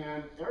the other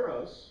hand,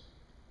 eros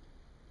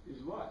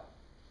is what?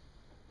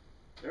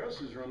 Eros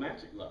is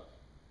romantic love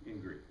in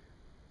Greek.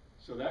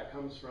 So that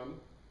comes from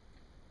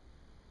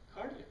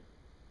cardia,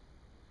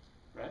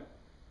 right?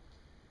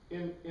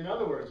 In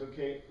other words,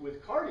 okay,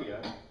 with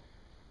cardia,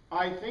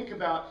 I think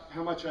about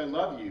how much I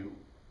love you.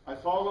 I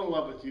fall in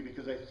love with you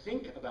because I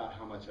think about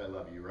how much I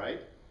love you,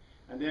 right?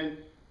 And then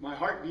my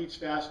heart beats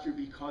faster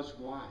because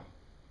why?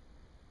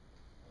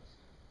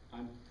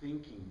 I'm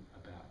thinking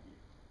about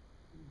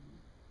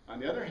you. On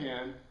the other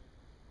hand,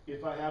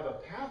 if I have a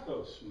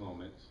pathos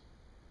moment,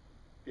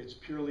 it's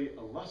purely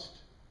a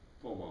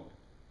lustful moment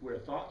where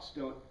thoughts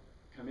don't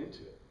come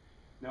into it.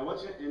 Now,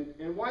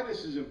 and why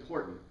this is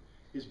important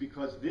is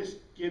because this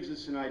gives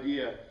us an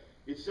idea.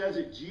 It says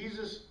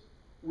that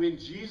when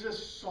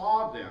Jesus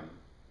saw them,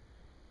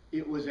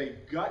 it was a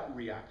gut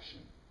reaction.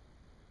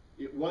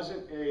 It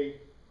wasn't a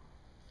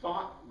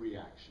thought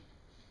reaction.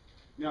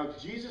 Now,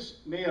 Jesus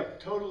may have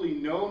totally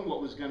known what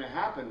was going to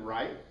happen,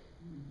 right?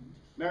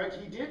 Merrick,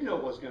 he did know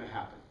what was going to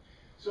happen.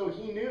 So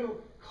he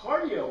knew,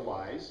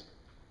 cardio-wise,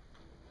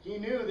 he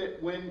knew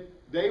that when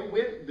they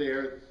went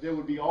there, there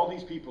would be all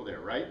these people there,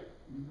 right?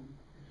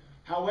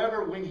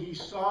 However, when he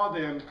saw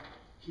them,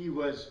 he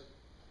was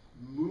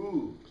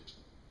moved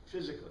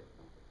physically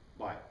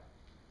by it.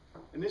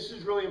 And this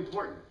is really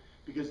important,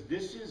 because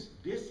this is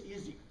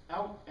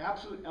the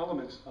absolute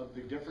elements of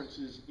the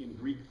differences in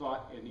Greek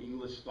thought and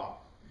English thought,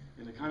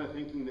 and the kind of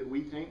thinking that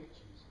we think,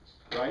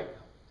 right?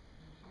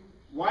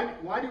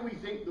 Why do we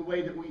think the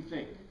way that we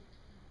think?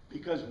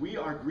 Because we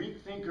are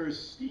Greek thinkers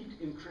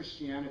steeped in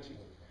Christianity.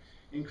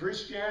 In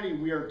Christianity,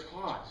 we are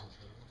taught,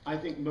 I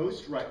think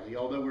most rightly,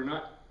 although we're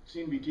not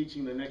seem to be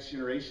teaching the next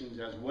generations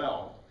as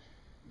well,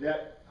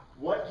 that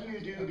what do you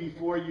do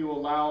before you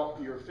allow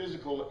your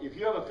physical, if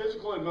you have a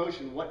physical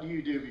emotion, what do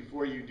you do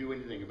before you do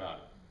anything about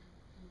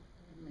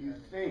it? You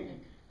think.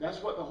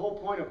 That's what the whole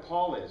point of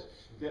Paul is,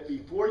 that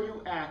before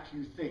you act,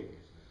 you think.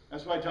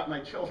 That's why I taught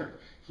my children,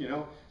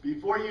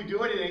 before you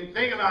do anything,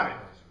 think about it,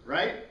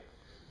 right?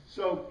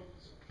 So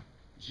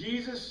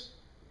Jesus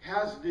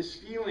has this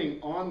feeling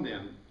on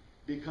them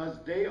because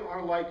they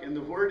are like, and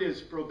the word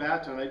is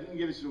probaton. I didn't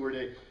give you the word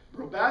a.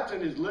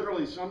 Probaton is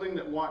literally something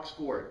that walks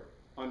forward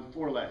on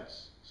 4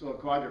 legs, so a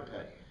quadruped.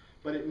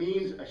 But it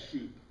means a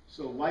sheep.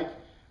 So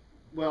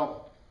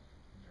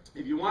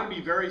if you want to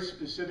be very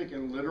specific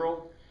and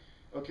literal,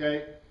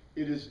 okay,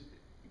 it is,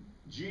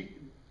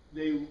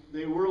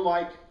 they were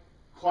like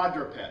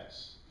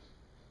quadrupeds.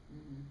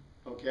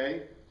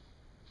 Okay?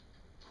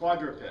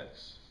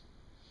 Quadrupeds.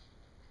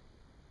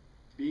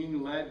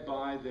 Being led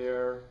by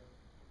their...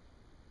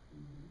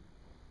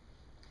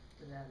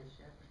 Without a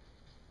shepherd.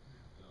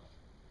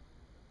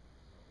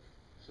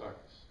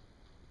 Sarkis.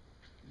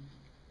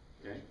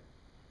 Okay?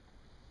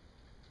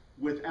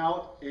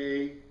 Without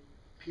a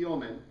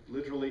piomen,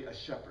 literally a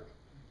shepherd.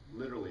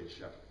 Literally a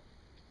shepherd.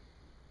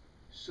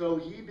 So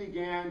he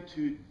began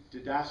to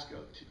didasko,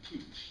 to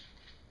teach.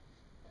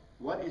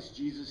 What is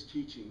Jesus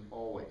teaching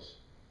always?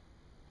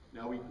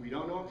 Now, we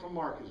don't know it from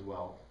Mark as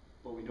well,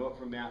 but we know it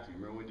from Matthew.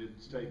 Remember when we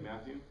did study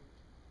Matthew?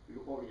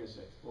 What were we going to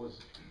say?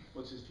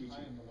 What's his teaching? I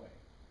am the way.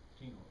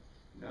 Kingdom.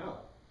 No,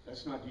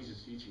 that's not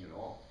Jesus' teaching at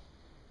all.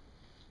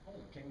 Oh,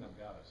 the kingdom of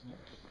God is near.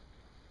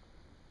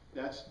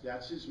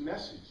 That's his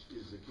message,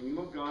 is the kingdom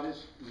of God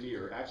is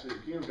near. Actually,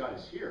 the kingdom of God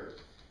is here,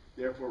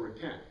 therefore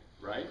repent,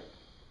 right?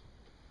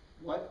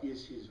 What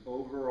is his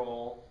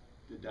overall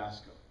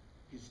didasko?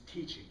 His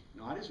teaching,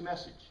 not his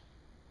message.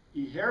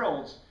 He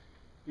heralds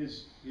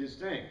his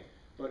thing.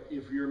 But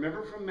if you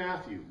remember from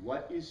Matthew,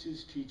 what is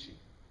his teaching?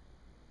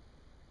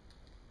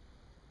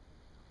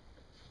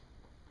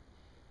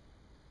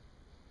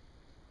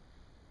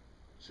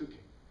 Suke.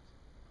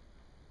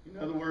 In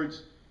other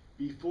words,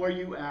 before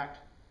you act,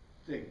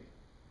 think.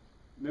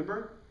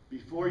 Remember?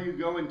 Before you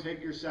go and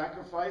take your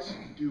sacrifice,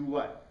 do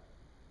what?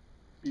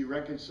 Be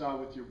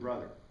reconciled with your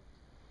brother.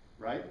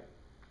 Right?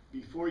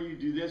 Before you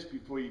do this,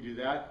 before you do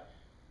that,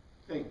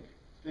 think,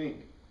 think,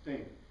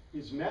 think.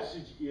 His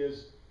message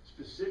is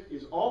specific,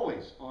 is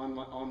always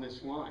on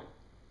this line.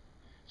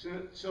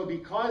 So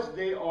because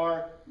they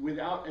are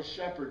without a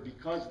shepherd,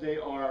 because they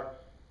are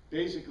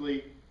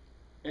basically,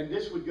 and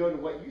this would go to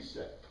what you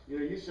said.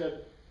 You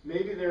said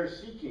maybe they're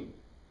seeking,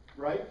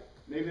 right?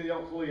 Maybe they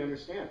don't fully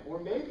understand. Or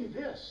maybe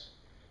this.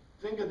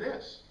 Think of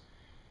this.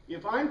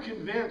 If I'm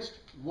convinced,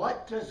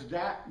 what does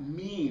that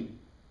mean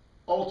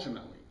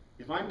ultimately?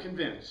 If I'm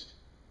convinced,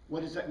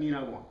 what does that mean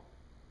I want?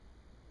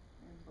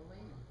 And believe.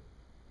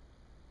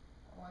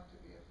 I want to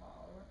be a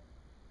follower.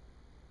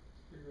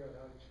 Figure out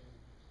how to change.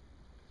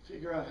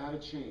 Figure out how to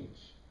change.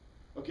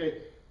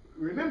 Okay,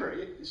 remember,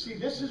 see,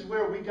 this is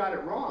where we got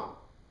it wrong.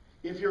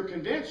 If you're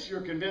convinced or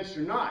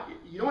not.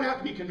 You don't have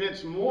to be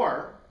convinced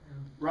more,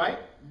 right?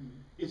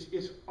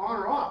 It's on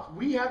or off.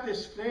 We have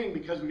this thing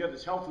because we got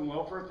this health and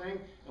welfare thing,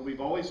 and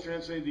we've always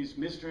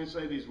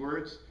mistranslated these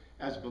words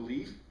as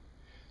belief.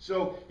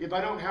 So if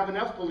I don't have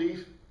enough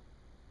belief,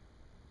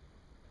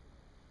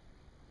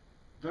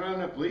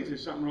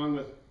 there's something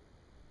wrong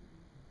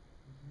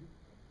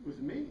with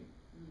me,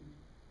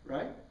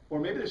 right? Or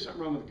maybe there's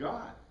something wrong with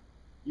God.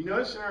 You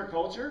notice in our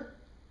culture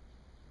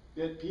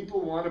that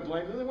people want to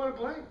blame. Who do they want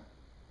to blame?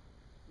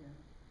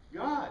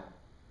 God.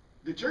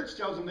 The church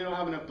tells them they don't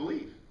have enough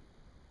belief.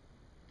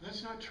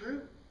 That's not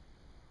true.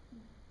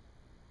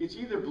 It's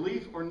either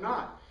belief or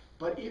not.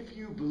 But if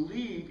you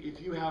believe, if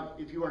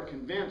you are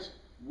convinced,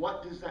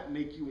 what does that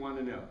make you want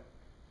to know?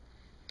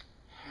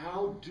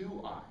 How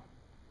do I?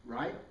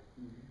 Right?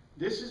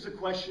 This is a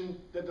question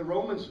that the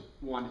Romans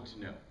wanted to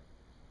know.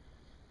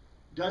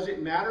 Does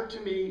it matter to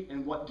me,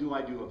 and what do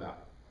I do about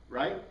it?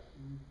 Right?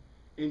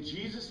 And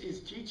Jesus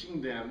is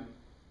teaching them,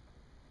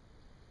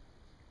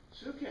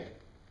 it's okay.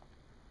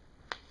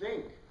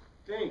 Think.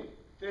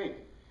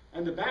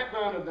 And the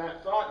background of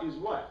that thought is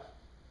what?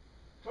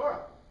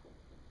 Torah.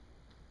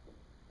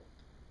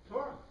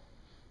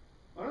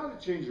 I don't have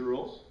to change the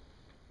rules.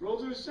 The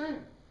rules are the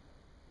same.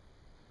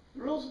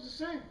 The rules are the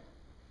same.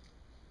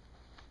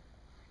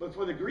 But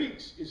for the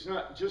Greeks, it's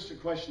not just a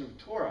question of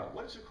Torah.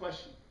 What is the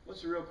question?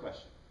 What's the real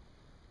question?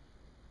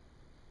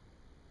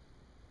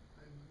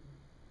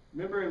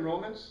 Remember in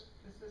Romans?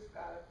 Does this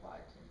God apply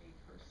to me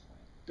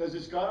personally? Does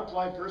this God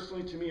apply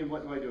personally to me, and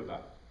what do I do about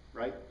it?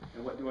 Right?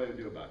 And what do I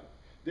do about it?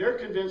 They're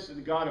convinced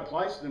that God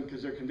applies to them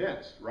because they're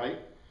convinced, right?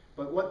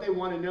 But what they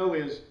want to know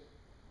is,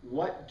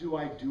 what do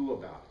I do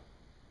about it?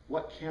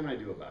 What can I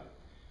do about it?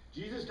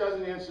 Jesus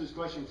doesn't answer this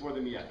question for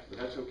them yet, but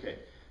that's okay.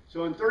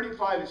 So in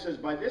 35 it says,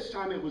 by this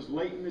time it was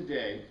late in the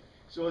day,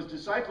 so his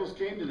disciples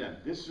came to them.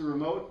 This is a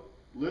remote,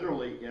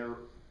 literally,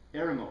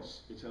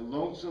 eremos. It's a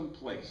lonesome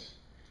place.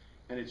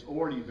 And it's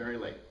already very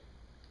late.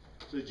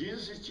 So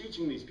Jesus is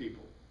teaching these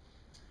people.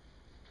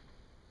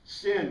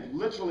 Send,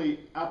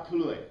 literally,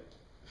 apule.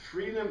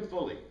 Free them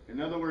fully.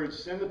 In other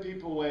words, send the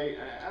people away.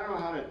 I don't know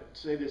how to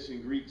say this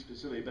in Greek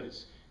specifically, but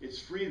it's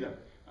free them.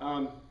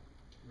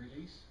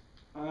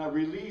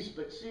 Release.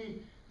 But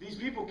see, these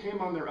people came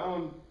on their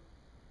own,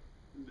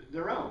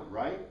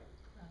 right?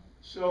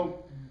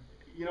 So,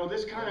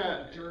 this kind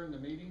of... During the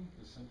meeting,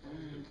 the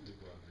symposium.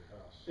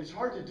 It's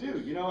hard to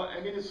do, I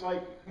mean, it's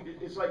like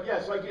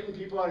getting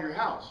people out of your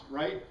house,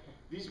 right?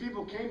 These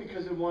people came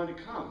because they wanted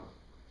to come.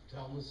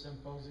 Tell them the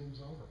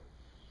symposium's over.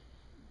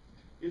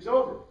 It's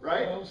over,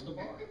 right? Close the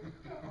bar.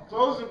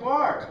 Close the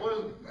bar.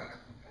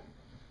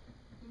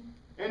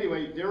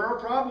 Anyway, there are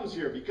problems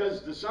here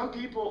because some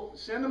people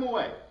send them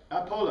away,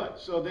 apola,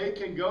 so they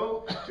can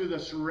go to the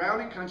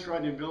surrounding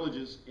countryside and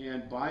villages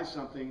and buy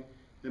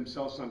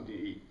themselves something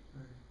to eat.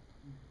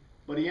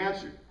 But he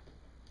answered,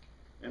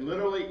 and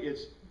literally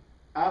it's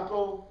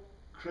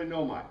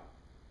apokrinomai.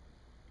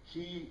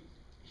 He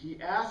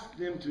asked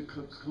them to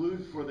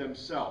conclude for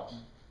themselves.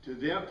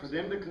 For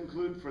them to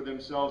conclude for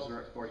themselves,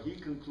 or he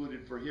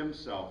concluded for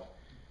himself.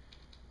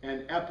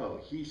 And epo,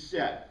 he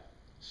said.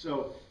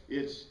 So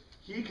it's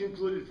he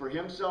concluded for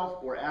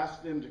himself, or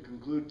asked them to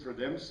conclude for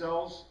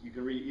themselves. You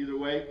can read it either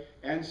way.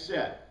 And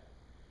said,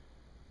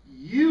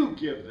 you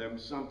give them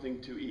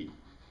something to eat.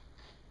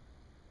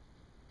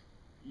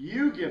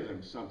 You give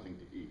them something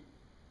to eat.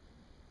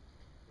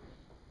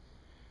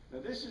 Now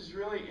this is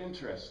really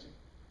interesting.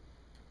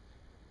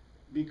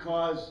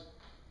 Because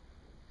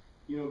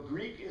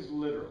Greek is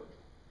literal.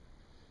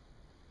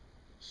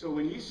 So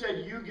when he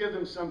said, you give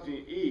them something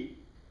to eat,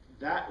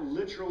 that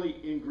literally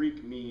in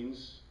Greek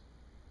means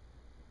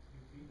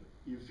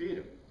you feed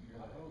them.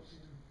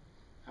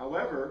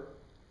 However,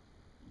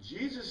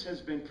 Jesus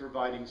has been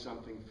providing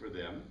something for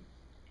them.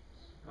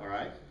 All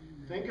right?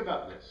 Think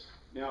about this.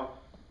 Now,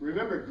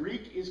 remember,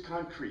 Greek is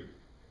concrete.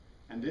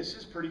 And this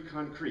is pretty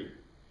concrete.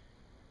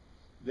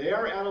 They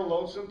are at a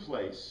lonesome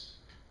place.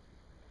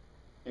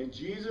 And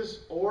Jesus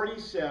already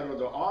said, or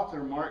the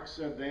author, Mark,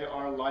 said they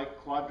are like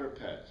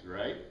quadrupeds,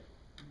 right?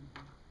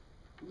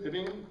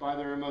 Living by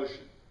their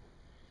emotion.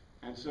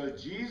 And so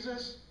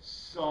Jesus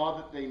saw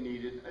that they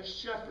needed a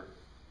shepherd.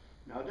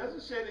 Now, it doesn't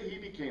say that he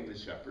became the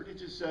shepherd. It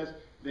just says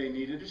they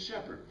needed a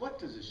shepherd. What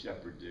does a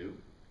shepherd do?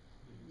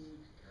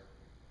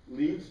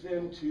 Leads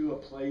them to a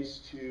place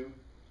to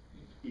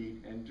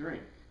eat and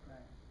drink.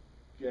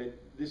 Okay?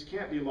 This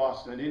can't be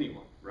lost on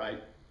anyone,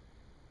 right?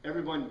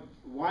 Everyone,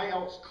 why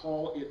else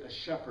call it a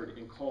shepherd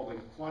and call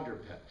them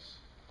quadrupeds?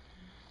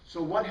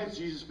 So what has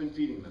Jesus been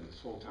feeding them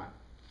this whole time?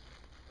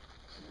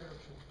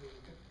 Spiritual food.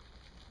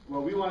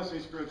 Well, we want to say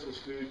spiritual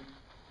food.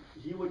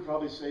 He would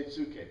probably say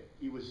tsuke.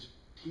 He was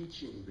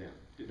teaching them,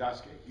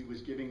 didaske. He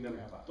was giving them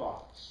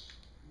thoughts.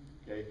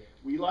 Okay?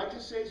 We like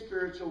to say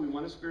spiritual. We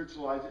want to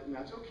spiritualize it, and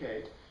that's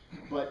okay.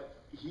 But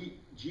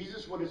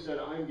Jesus would have said,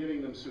 I'm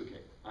giving them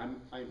tsuke.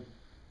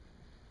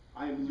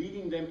 I'm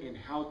leading them in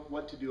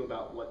what to do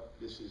about what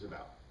this is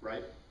about,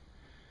 right?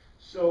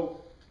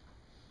 So,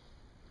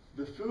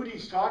 the food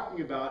he's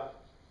talking about,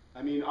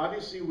 I mean,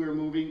 obviously we're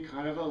moving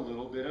kind of a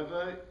little bit of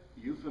a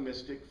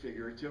euphemistic,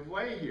 figurative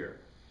way here.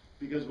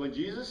 Because when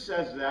Jesus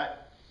says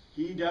that,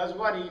 He does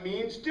what? He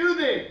means do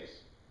things.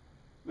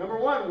 Number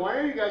one, why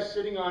are you guys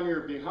sitting on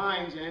your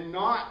behinds and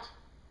not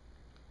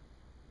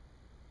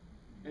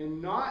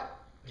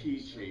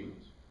teaching,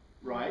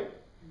 right?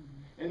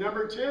 And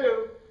number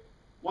two,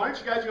 why don't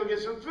you guys go get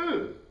some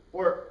food?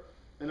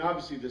 And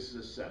obviously this is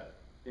a setup.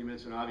 Amen,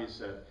 it's an obvious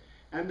setup.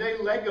 And they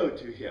legoed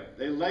to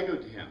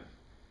him.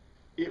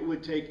 It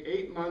would take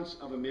 8 months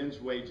of a man's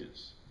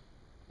wages.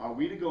 Are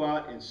we to go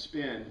out and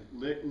spend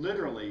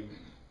literally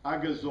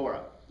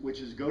agazora, which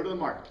is go to the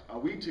market? Are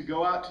we to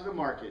go out to the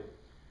market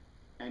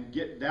and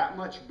get that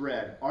much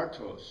bread,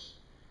 artos,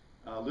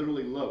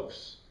 literally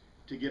loaves,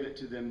 to give it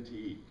to them to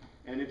eat?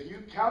 And if you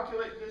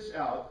calculate this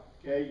out,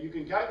 okay, you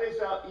can calculate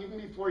this out even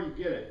before you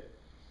get it.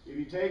 If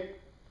you take,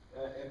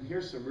 and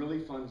here's some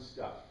really fun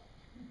stuff.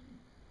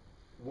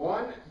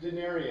 1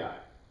 denarii,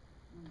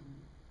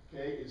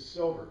 okay, is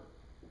silver.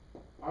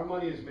 Our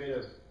money is made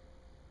of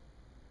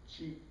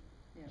cheap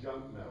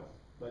junk metal.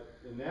 But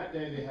in that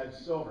day they had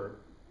silver,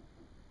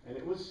 and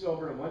it was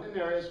silver, and 1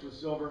 denarius was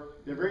silver.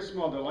 They're very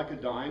small, they're like a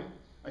dime.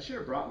 I should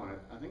have brought one.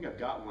 I think I've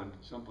got one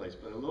someplace,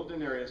 but a little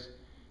denarius,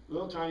 a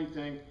little tiny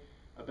thing,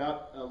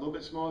 about a little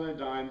bit smaller than a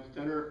dime,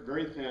 thinner,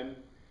 very thin,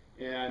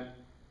 and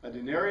a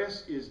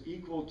denarius is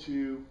equal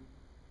to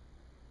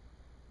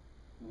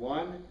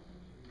 1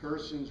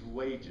 person's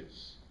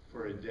wages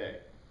for a day.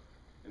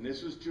 And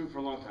this was true for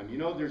a long time. You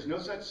know, there's no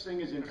such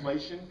thing as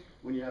inflation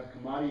when you have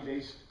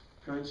commodity-based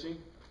currency.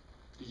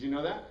 Did you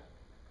know that?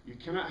 You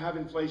cannot have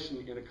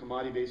inflation in a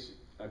commodity-based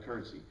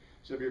currency.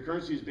 So if your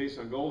currency is based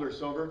on gold or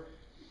silver,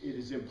 it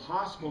is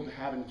impossible to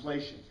have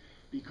inflation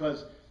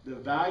because the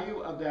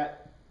value of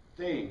that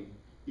thing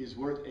is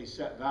worth a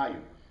set value.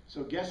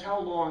 So guess how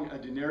long a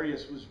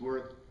denarius was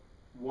worth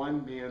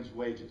 1 man's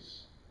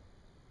wages?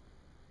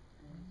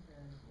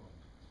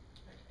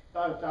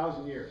 About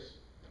 1,000 years.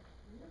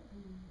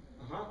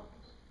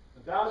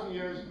 1,000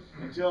 years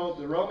until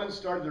the Romans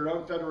started their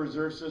own Federal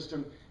Reserve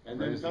System,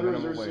 and then the Federal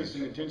Reserve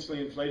System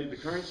intentionally inflated the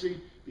currency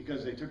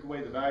because they took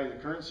away the value of the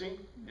currency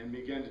and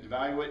began to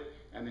devalue it,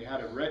 and they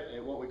had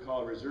what we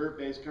call a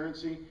reserve-based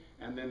currency,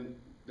 and then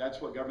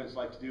that's what governments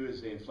like to do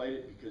is they inflate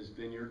it because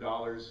then your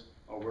dollars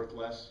are worth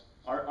less.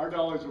 Our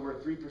dollars are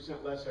worth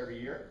 3% less every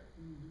year.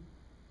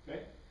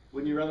 Okay?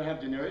 Wouldn't you rather have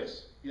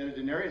denarius? You had a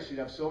denarius, you'd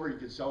have silver, you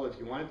could sell it if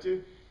you wanted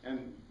to.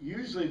 And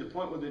usually the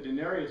point with a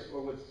denarius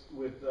or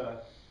with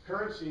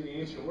currency in the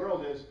ancient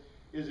world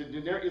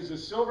is a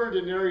silver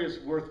denarius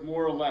worth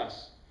more or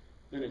less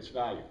than its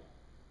value?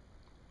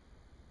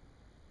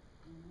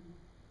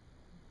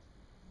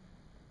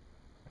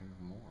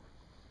 More.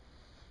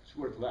 It's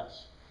worth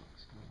less.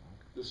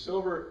 The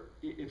silver,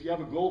 if you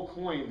have a gold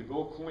coin, the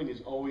gold coin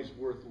is always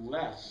worth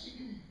less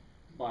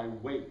by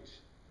weight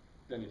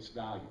than its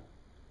value.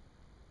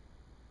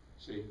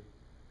 See?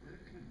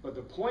 But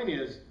the point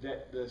is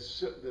that the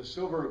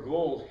silver or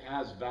gold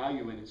has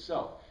value in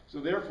itself.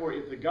 So therefore,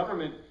 if the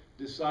government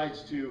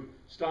decides to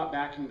stop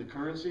backing the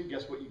currency,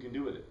 guess what you can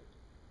do with it?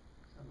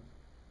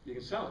 You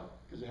can sell it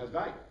because it has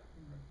value,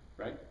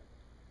 right?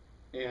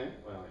 And,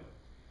 well,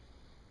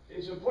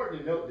 it's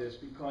important to note this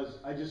because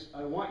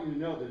I want you to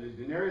know that a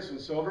denarius in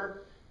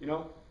silver, you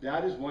know,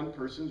 that is 1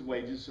 person's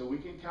wages. So we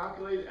can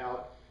calculate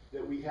out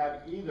that we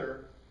have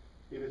either,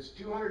 if it's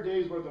 200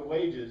 days worth of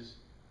wages,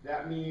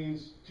 that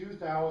means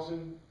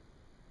 2,000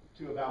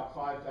 to about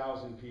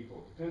 5,000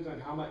 people. Depends on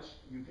how much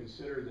you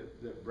consider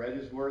that bread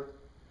is worth.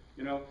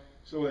 You know,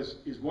 so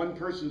is 1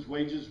 person's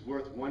wages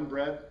worth 1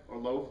 bread or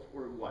loaf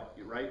or what?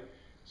 Right?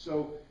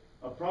 So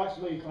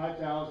approximately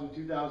 5,000,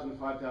 2,000 to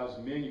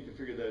 5,000 men. You can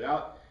figure that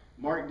out.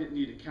 Mark didn't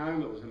need to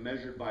count them. It was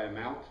measured by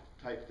amount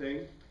type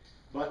thing.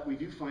 But we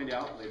do find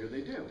out later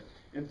they do.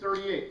 In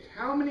 38,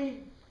 how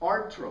many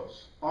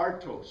artos,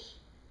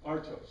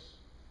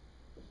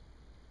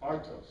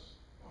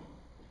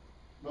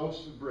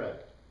 loaves of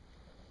bread?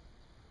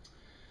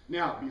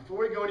 Now, before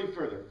we go any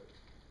further,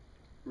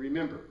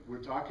 remember,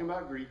 we're talking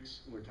about Greeks,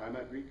 and we're talking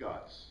about Greek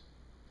gods.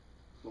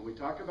 When we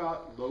talk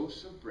about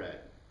loaves of bread,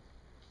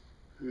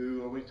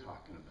 who are we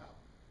talking about?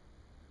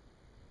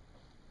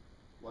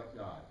 What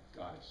god?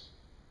 Goddess?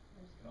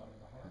 God of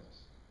the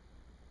harvest.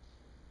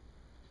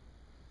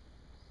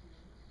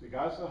 The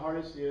goddess of the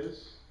harvest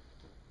is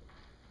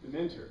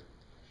Demeter.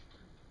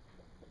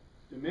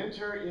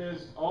 Demeter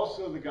is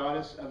also the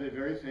goddess of a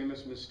very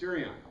famous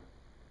Mysterion.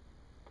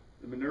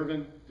 The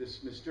Minervan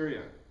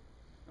Mysterion.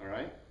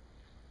 Alright?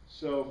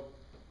 So,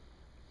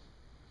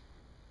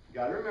 you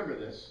got to remember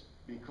this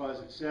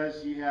because it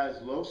says he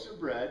has loaves of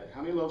bread.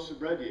 How many loaves of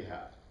bread do you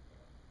have?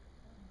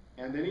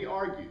 And then he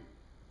argued,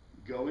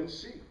 go and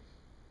see.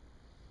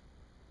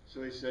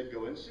 So he said,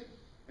 go and see.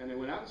 And they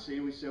went out and see,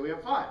 and we said we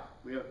have 5.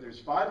 There's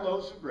 5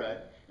 loaves of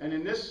bread, and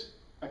in this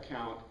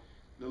account,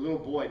 the little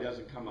boy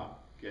doesn't come up.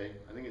 Okay?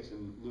 I think it's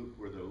in Luke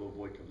where the little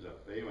boy comes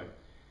up. But anyway.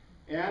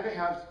 And they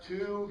have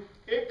 2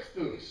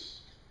 ichthus.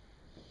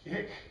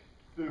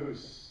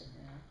 Ichthus.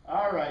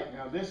 All right,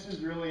 now this is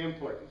really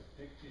important.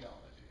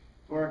 Ichthyology.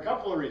 For a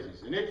couple of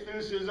reasons. An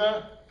ichthus is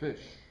a Fish.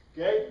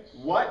 okay?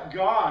 What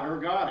god or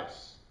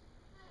goddess?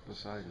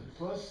 Poseidon.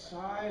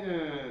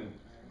 Poseidon.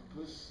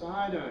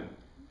 Poseidon.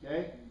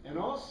 Okay? And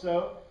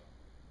also,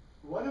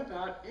 what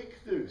about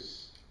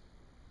ichthus?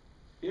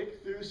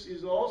 Ichthus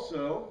is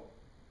also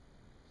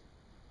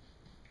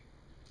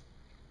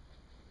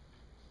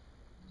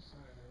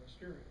Sign of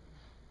Mysterium.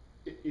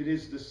 it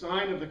is the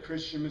sign of the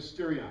Christian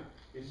Mysterion.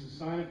 It's the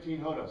sign of Teen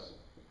Hodos.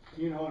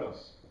 Teen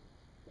Hodos.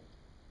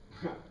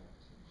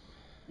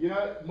 You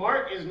know,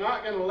 Mark is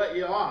not going to let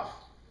you off.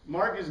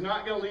 Mark is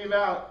not going to leave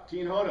out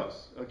Teen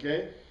Hodos.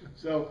 Okay?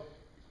 So,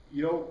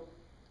 you know,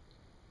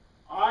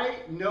 I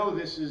know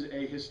this is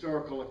a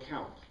historical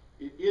account.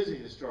 It is a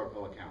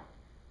historical account.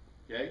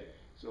 Okay?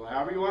 So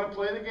however you want to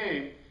play the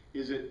game,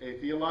 is it a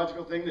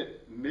theological thing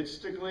that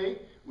mystically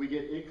we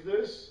get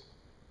ichthus?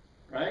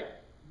 Right?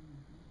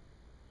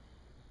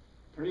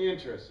 Pretty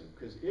interesting,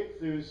 because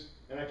ichthus,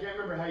 and I can't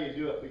remember how you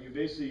do it, but you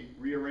basically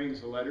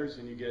rearrange the letters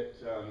and you get,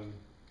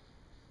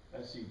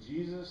 let's see,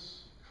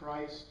 Jesus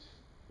Christ,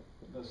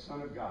 the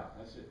Son of God.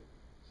 That's it.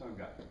 Son of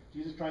God.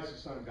 Jesus Christ, the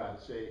Son of God.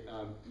 It's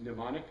a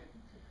mnemonic.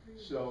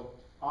 So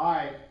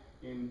I,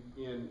 in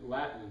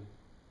Latin,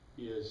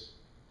 is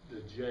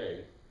the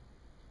J.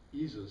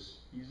 Jesus,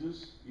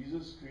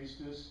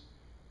 Christus,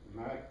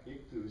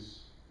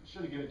 ichthus. I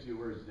should have given it to you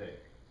words today.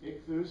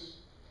 Ichthus,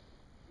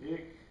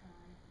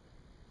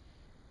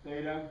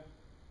 theta,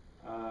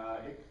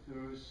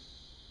 ichthus,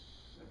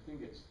 I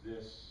think it's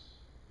this,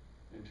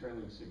 and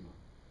trailing sigma.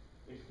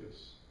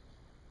 Ichthus.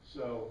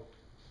 So,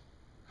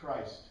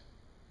 Christ,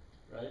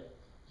 right?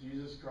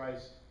 Jesus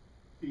Christ,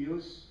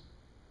 Theos,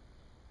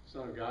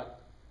 Son of God.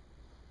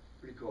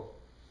 Pretty cool.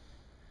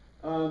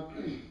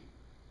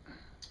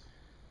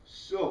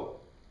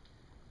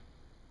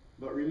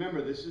 But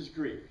remember, this is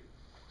Greek.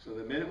 So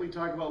the minute we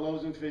talk about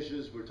loaves and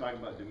fishes, we're talking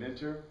about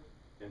Demeter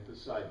and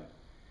Poseidon.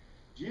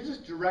 Jesus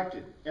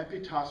directed,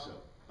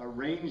 epitasso,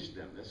 arranged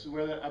them. This is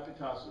where the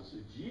epitasso is. So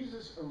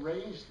Jesus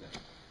arranged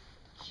them.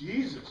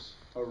 Jesus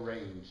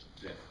arranged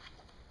them.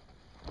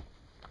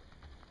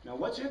 Now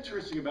what's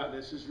interesting about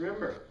this is,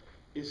 remember,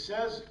 it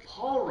says,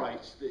 Paul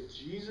writes that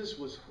Jesus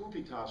was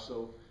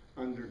hupitasso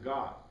under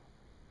God.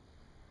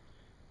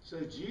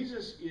 So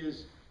Jesus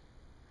is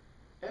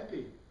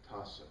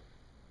epitasso.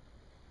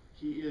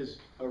 He is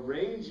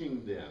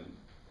arranging them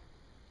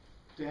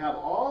to have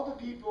all the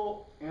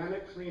people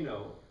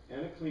anaklino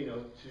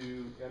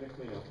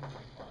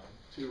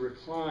to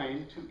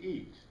recline to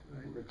eat.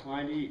 Right.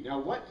 Recline to eat. Now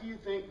what do you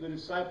think the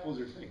disciples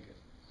are thinking?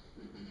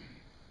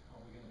 How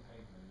are we gonna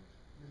pay for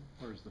this?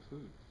 Where's the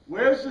food?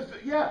 Where's the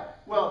food? Yeah,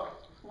 well,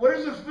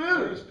 where's the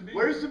Where's food? the beef?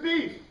 Where's the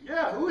beef?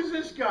 Yeah, who is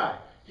this guy?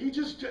 He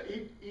just,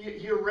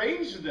 he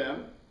arranged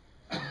them.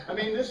 I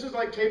mean, this is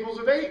like tables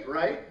of 8,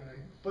 right?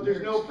 But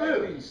there's no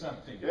Expecting food.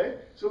 something. Okay?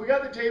 So we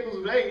got the tables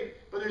of 8,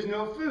 but there's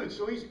no food.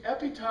 So he's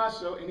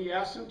epitasso, and he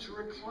asks them to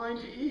recline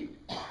to eat.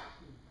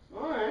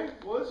 All right,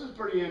 well, this is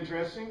pretty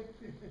interesting.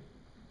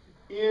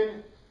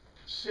 In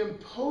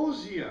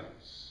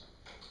symposiums,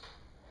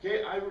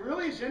 okay,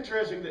 it's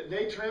interesting that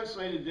they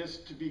translated this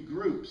to be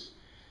groups.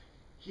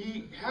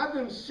 He had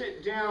them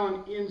sit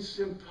down in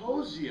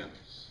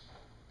symposiums.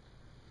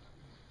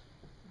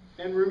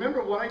 And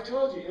remember what I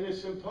told you, in a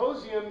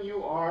symposium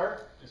you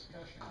are,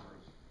 Discussion group.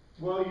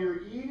 well,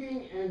 you're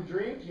eating and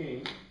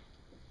drinking,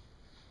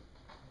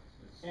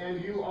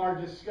 and you are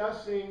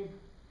discussing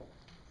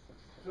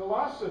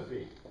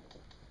philosophy.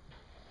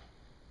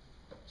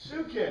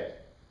 Suke.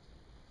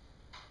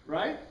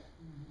 Right?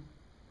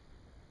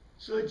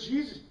 So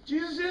Jesus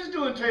is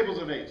doing tables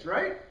of 8s,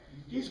 right?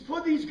 He's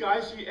put these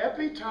guys, he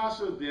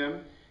epitassoed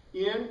them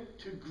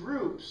into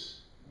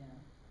groups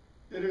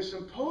that are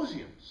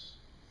symposiums.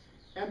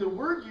 And the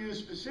word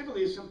used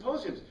specifically is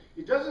symposiums.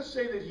 It doesn't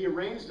say that he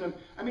arranged them.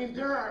 I mean,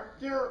 there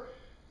are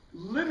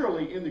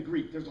literally in the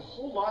Greek, there's a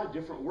whole lot of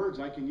different words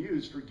I can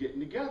use for getting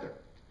together.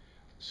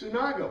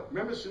 Synago.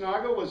 Remember,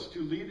 synago was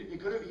to lead. He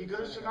could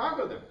have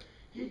synagoed them.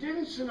 He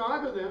didn't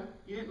synago them.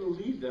 He didn't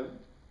lead them.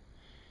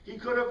 He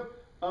could have,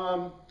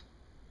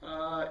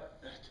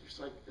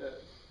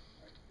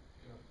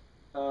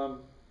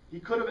 he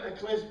could have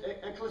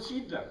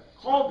ecclesied them,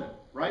 called them,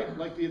 right?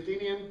 Like the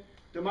Athenian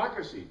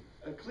democracy,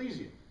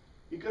 ecclesia.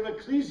 He could have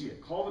ecclesia,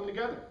 called them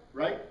together,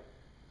 right?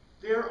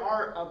 There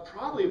are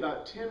probably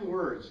about 10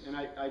 words, and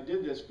I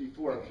did this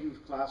before, a few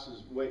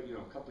classes, a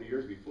couple of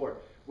years before,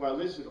 where I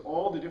listed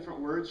all the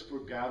different words for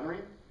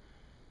gathering.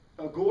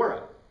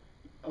 Agora.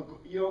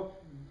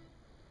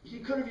 He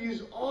could have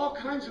used all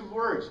kinds of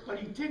words, but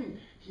he didn't.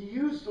 He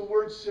used the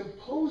word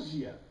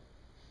symposia.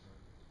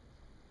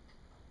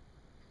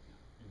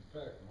 In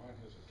fact, mine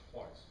has it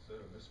twice. Is that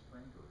a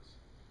misprint, or it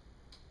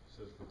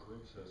says for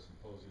groups has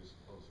symposia.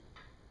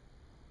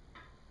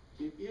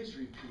 It is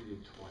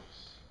repeated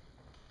twice.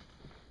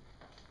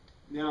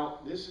 Now,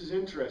 this is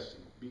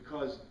interesting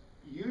because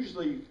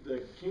usually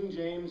the King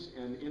James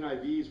and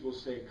NIVs will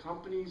say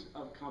companies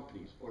of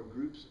companies or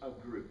groups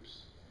of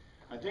groups.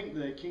 I think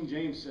the King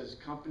James says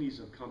companies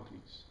of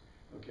companies.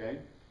 Okay?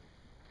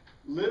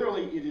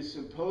 Literally, it is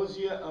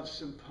symposia of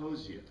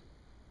symposia.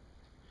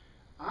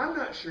 I'm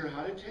not sure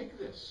how to take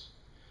this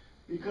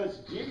because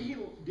did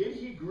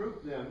he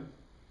group them?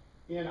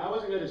 And I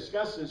wasn't going to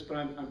discuss this, but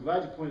I'm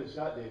glad you pointed this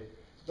out, Dave.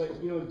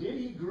 But, you know, did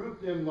he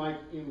group them like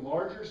in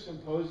larger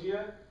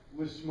symposia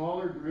with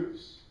smaller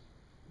groups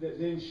that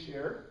then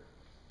shared?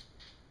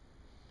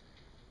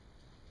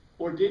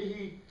 Or did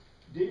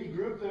he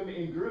group them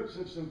in groups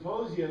of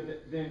symposia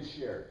that then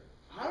shared?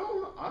 I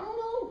don't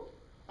know.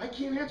 I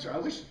can't answer. I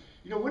wish,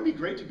 you know, wouldn't it be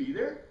great to be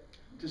there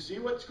to see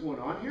what's going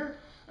on here?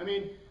 I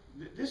mean,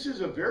 this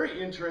is a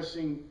very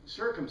interesting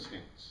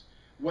circumstance.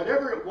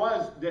 Whatever it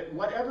was, that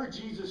whatever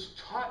Jesus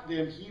taught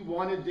them, he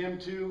wanted them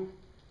to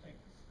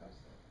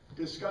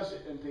discuss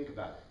it and think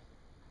about it.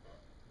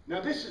 Now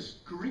this is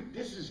Greek,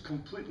 this is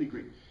completely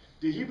Greek.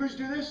 Did Hebrews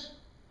do this?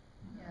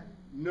 Yeah.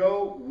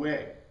 No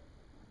way.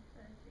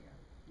 Says here.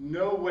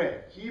 No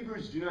way.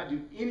 Hebrews do not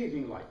do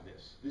anything like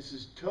this. This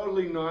is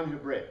totally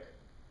non-Hebraic.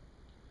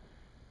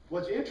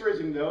 What's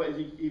interesting though is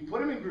he put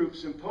them in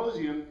groups,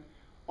 symposium,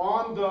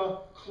 on the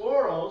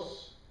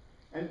chloros,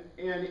 and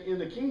in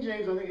the King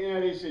James, I think the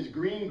NIV says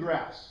green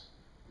grass.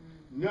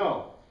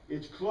 No,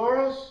 it's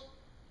chloros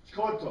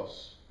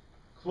kortos.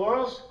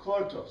 Chloros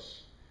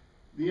kortos.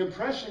 The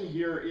impression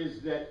here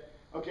is that,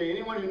 okay,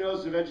 anyone who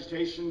knows the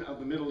vegetation of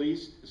the Middle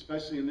East,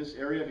 especially in this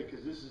area,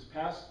 because this is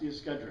past the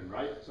Eskedron,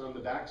 right? It's on the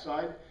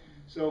backside.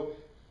 So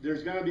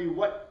there's going to be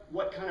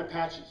what kind of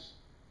patches?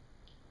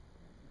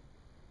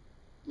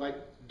 Like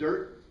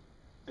dirt,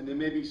 and then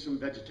maybe some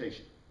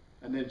vegetation.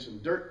 And then some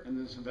dirt, and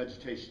then some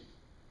vegetation.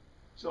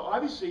 So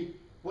obviously,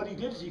 what he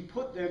did is he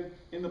put them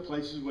in the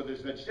places where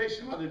there's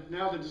vegetation.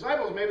 Now the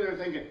disciples, maybe they're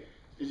thinking,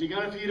 is he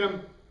going to feed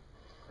them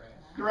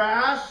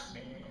grass?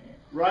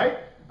 Right?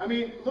 I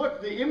mean,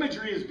 look, the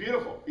imagery is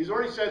beautiful. He's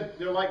already said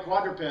they're like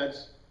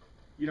quadrupeds.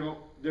 You know,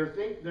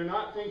 they're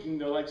not thinking,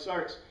 they're like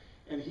sarks.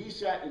 And he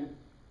sat and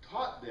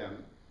taught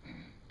them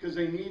because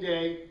they need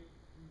a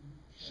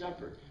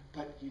shepherd.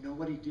 But you know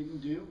what he didn't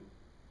do?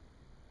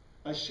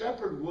 A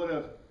shepherd would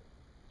have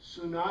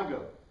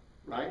sunago,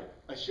 right?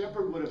 A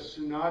shepherd would have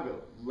sunago,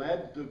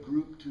 led the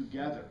group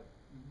together.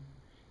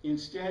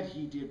 Instead,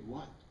 he did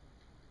what?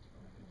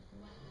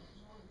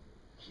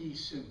 He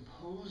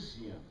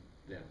symposium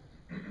them.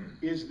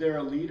 Is there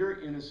a leader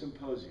in a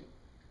symposium?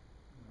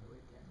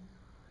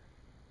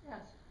 Yes,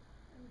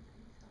 I would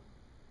think so.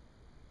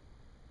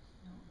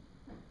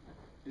 No.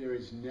 There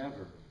is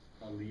never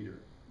a leader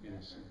in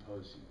a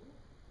symposium.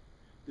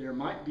 There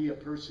might be a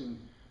person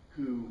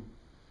who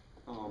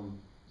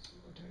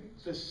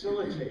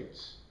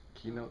facilitates.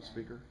 Keynote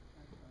speaker?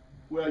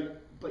 Well,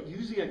 but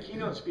usually a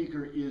keynote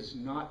speaker is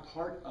not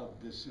part of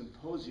the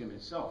symposium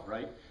itself,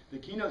 right? The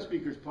keynote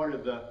speaker is part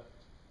of the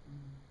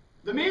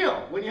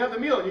meal. When you have the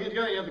meal,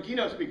 you have the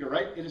keynote speaker,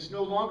 right? And it's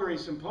no longer a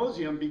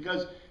symposium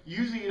because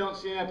usually you don't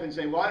stand up and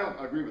say, well, I don't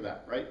agree with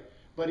that, right?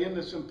 But in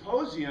the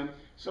symposium,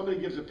 somebody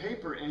gives a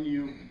paper and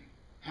you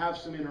have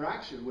some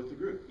interaction with the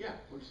group. Yeah,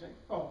 what are you saying?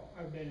 Oh,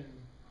 I've been in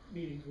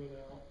meetings where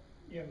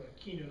you have a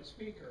keynote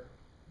speaker,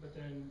 but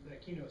then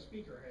that keynote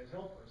speaker has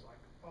helpers like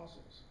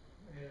apostles.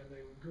 And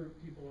they would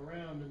group people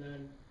around, and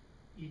then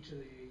each of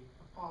the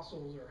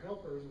apostles or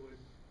helpers would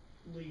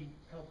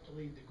help to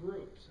lead the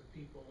groups of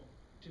people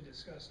to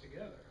discuss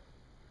together.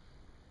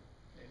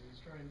 And he's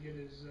trying to get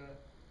his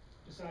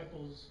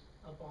disciples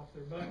up off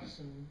their butts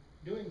and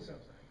doing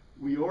something.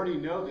 We already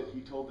know that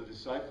he told the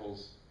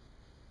disciples,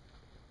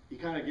 he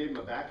kind of gave them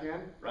a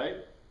backhand, right?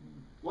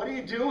 What are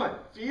you doing?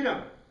 Feed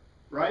them,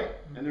 right?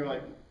 And they're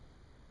like,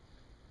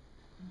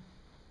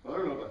 well, I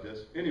don't know about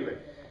this. Anyway,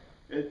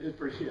 it's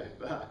pretty,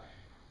 yeah.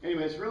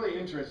 Anyway, it's really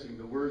interesting,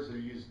 the words that are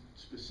used,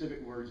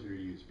 specific words that are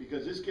used,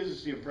 because this gives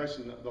us the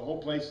impression that the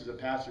whole place is a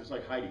pastor. It's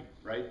like Heidi,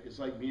 right? It's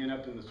like being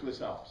up in the Swiss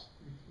Alps.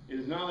 It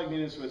is not like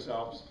being in the Swiss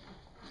Alps.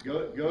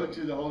 Go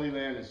to the Holy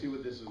Land and see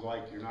what this is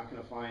like. You're not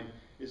going to find,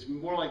 it's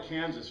more like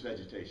Kansas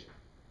vegetation,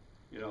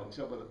 you know,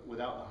 except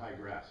without the high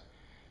grass.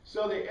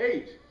 So they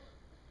ate,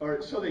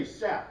 or so they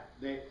sat.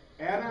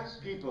 Anna's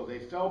people, they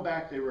fell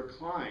back, they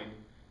reclined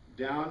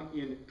down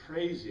in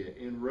Praesia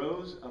in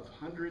rows of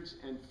hundreds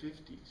and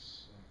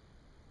fifties.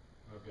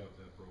 I've got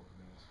that broken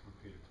down, it's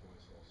repeated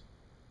twice also.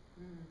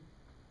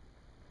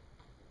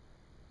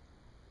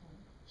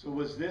 So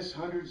was this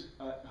hundreds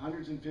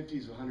and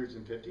fifties of hundreds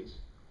and fifties?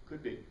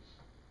 Could be.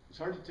 It's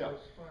hard to tell.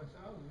 5,000,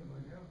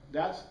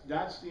 yeah.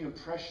 That's the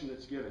impression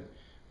that's given.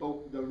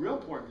 But the real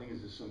important thing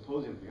is the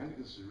symposium thing. I think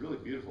this is really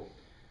beautiful.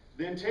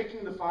 Then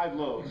taking the 5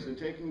 loaves, and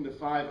taking the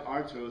 5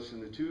 artos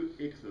and the 2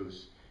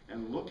 ichthus,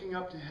 and looking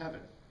up to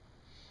heaven.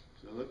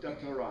 So I looked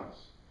up to Uranus.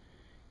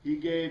 He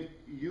gave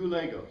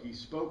eulego. He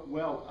spoke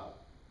well of.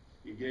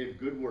 He gave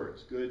good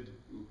words, good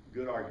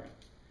argument.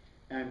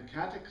 And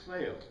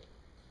katakleo,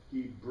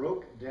 he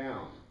broke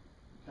down.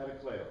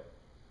 Katakleo.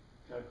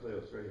 Katakleo,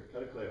 it's right here.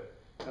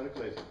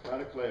 Katakleo.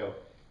 Katakleo.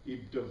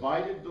 He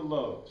divided the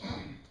loaves.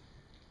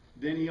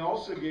 Then he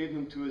also gave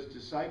them to his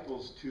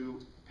disciples to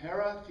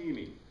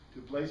parathemi,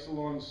 to place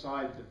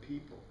alongside the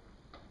people.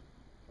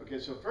 Okay,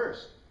 so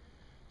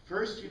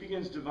first he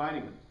begins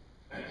dividing them.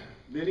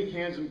 Then he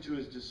hands them to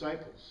his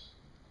disciples.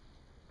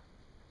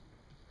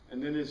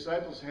 And then the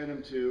disciples hand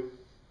them to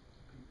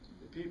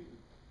the people.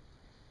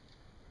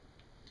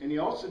 And he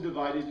also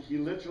divided, he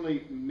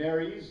literally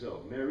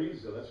merizo,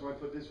 that's why I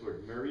put this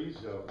word,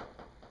 merizo.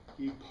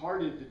 He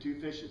parted the two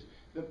fishes.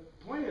 The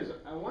point is,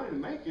 I wanted to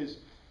make is,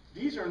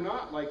 these are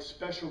not like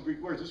special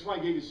Greek words. That's why I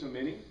gave you so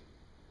many.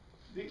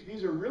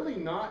 These are really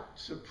not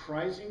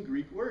surprising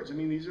Greek words. I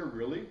mean, these are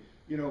really,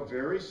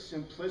 very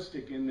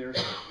simplistic in their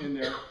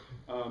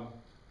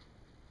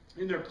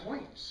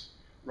points,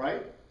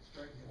 right?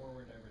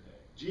 Straightforward every day.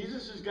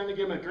 Jesus is going to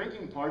give him a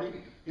drinking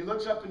party. He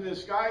looks up into the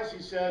skies.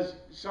 He says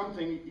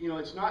something,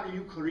 it's not a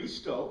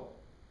Eucharisto.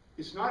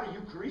 It's not a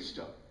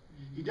Eucharisto.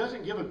 He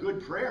doesn't give a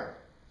good prayer,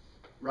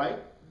 right?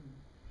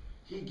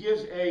 He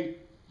gives a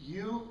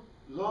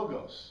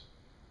eulogos,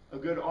 a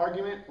good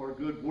argument or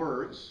good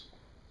words,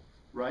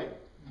 right?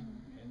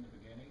 In the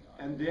beginning.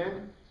 And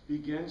then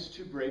begins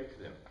to break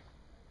them.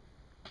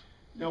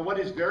 Now, what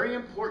is very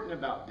important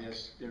about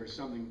this, there is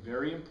something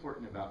very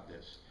important about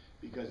this,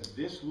 because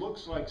this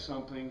looks like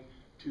something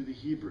to the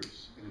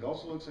Hebrews, and it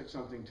also looks like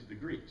something to the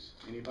Greeks.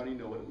 Anybody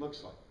know what it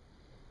looks like?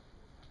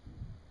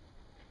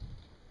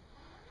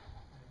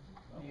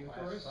 Well, The the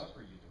Eucharist? Last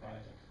Supper, you divide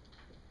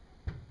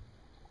it.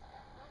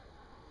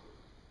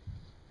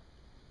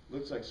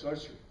 Looks like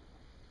sorcery.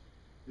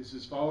 This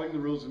is following the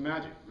rules of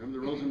magic. Remember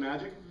the rules of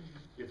magic?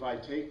 If I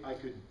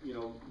could,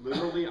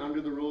 literally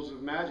under the rules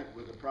of magic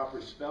with the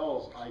proper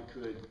spells, I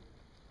could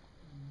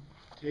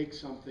take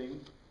something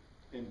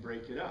and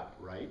break it up,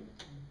 right?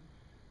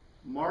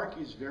 Mark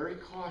is very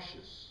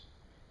cautious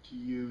to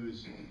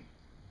use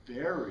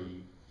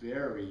very,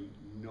 very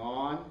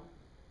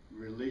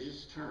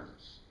non-religious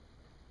terms.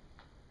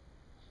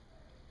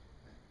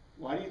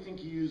 Why do you think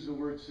he used the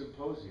word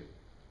symposium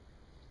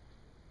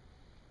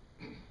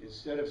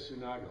instead of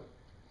synagogue?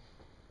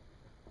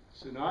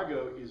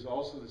 Synagogue is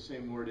also the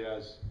same word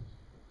as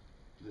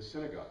the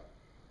synagogue.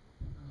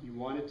 He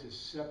wanted to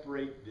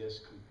separate this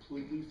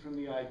completely from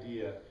the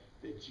idea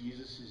that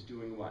Jesus is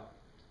doing what?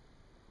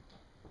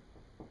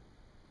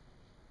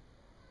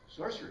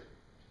 Sorcery.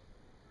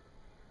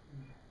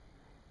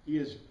 He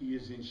is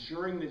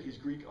ensuring that his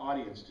Greek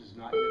audience does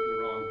not get the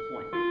wrong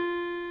point.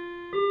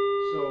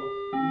 So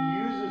he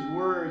uses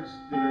words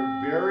that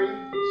are very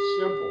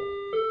simple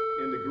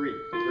in the Greek,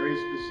 very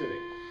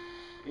specific.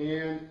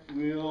 And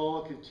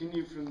we'll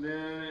continue from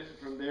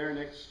there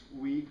next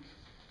week.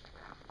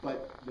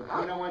 But the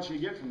point I want you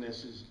to get from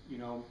this is,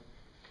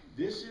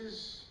 this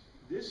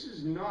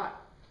is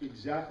not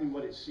exactly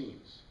what it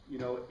seems.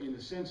 In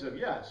the sense of,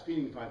 it's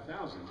feeding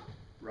 5,000,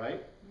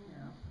 right?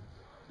 Yeah.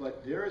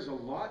 But there is a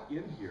lot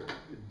in here.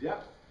 The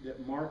depth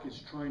that Mark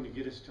is trying to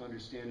get us to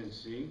understand and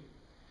see,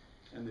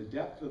 and the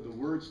depth of the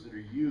words that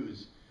are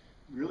used,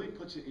 really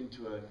puts it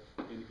into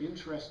an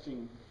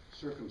interesting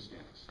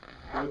circumstance,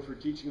 both for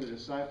teaching the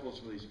disciples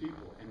for these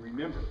people. And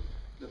remember,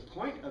 the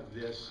point of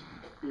this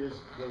is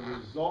the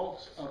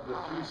results of the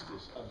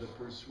pistis, of the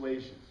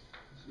persuasion.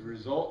 The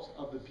results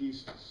of the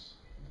pistis.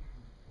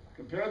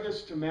 Compare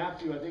this to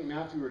Matthew, I think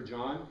Matthew or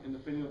John in the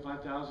feeding of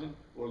 5,000,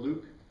 or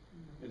Luke,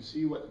 and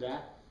see what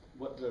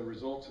the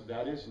results of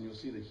that is, and you'll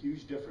see the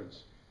huge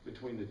difference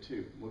between the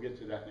two. We'll get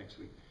to that next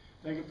week.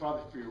 Thank you,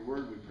 Father, for your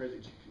word. We pray that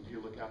you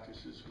continue to look after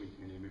us this week.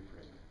 In your name we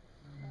pray.